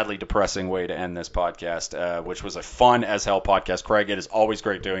a sadly depressing way to end this podcast, which was a fun as hell podcast. Craig, it is always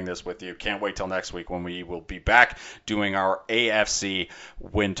great doing this with you. Can't wait till next week when we will be back doing our AFC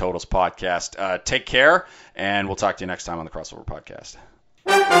Win Totals podcast. Take care. And we'll talk to you next time on the Crossover Podcast.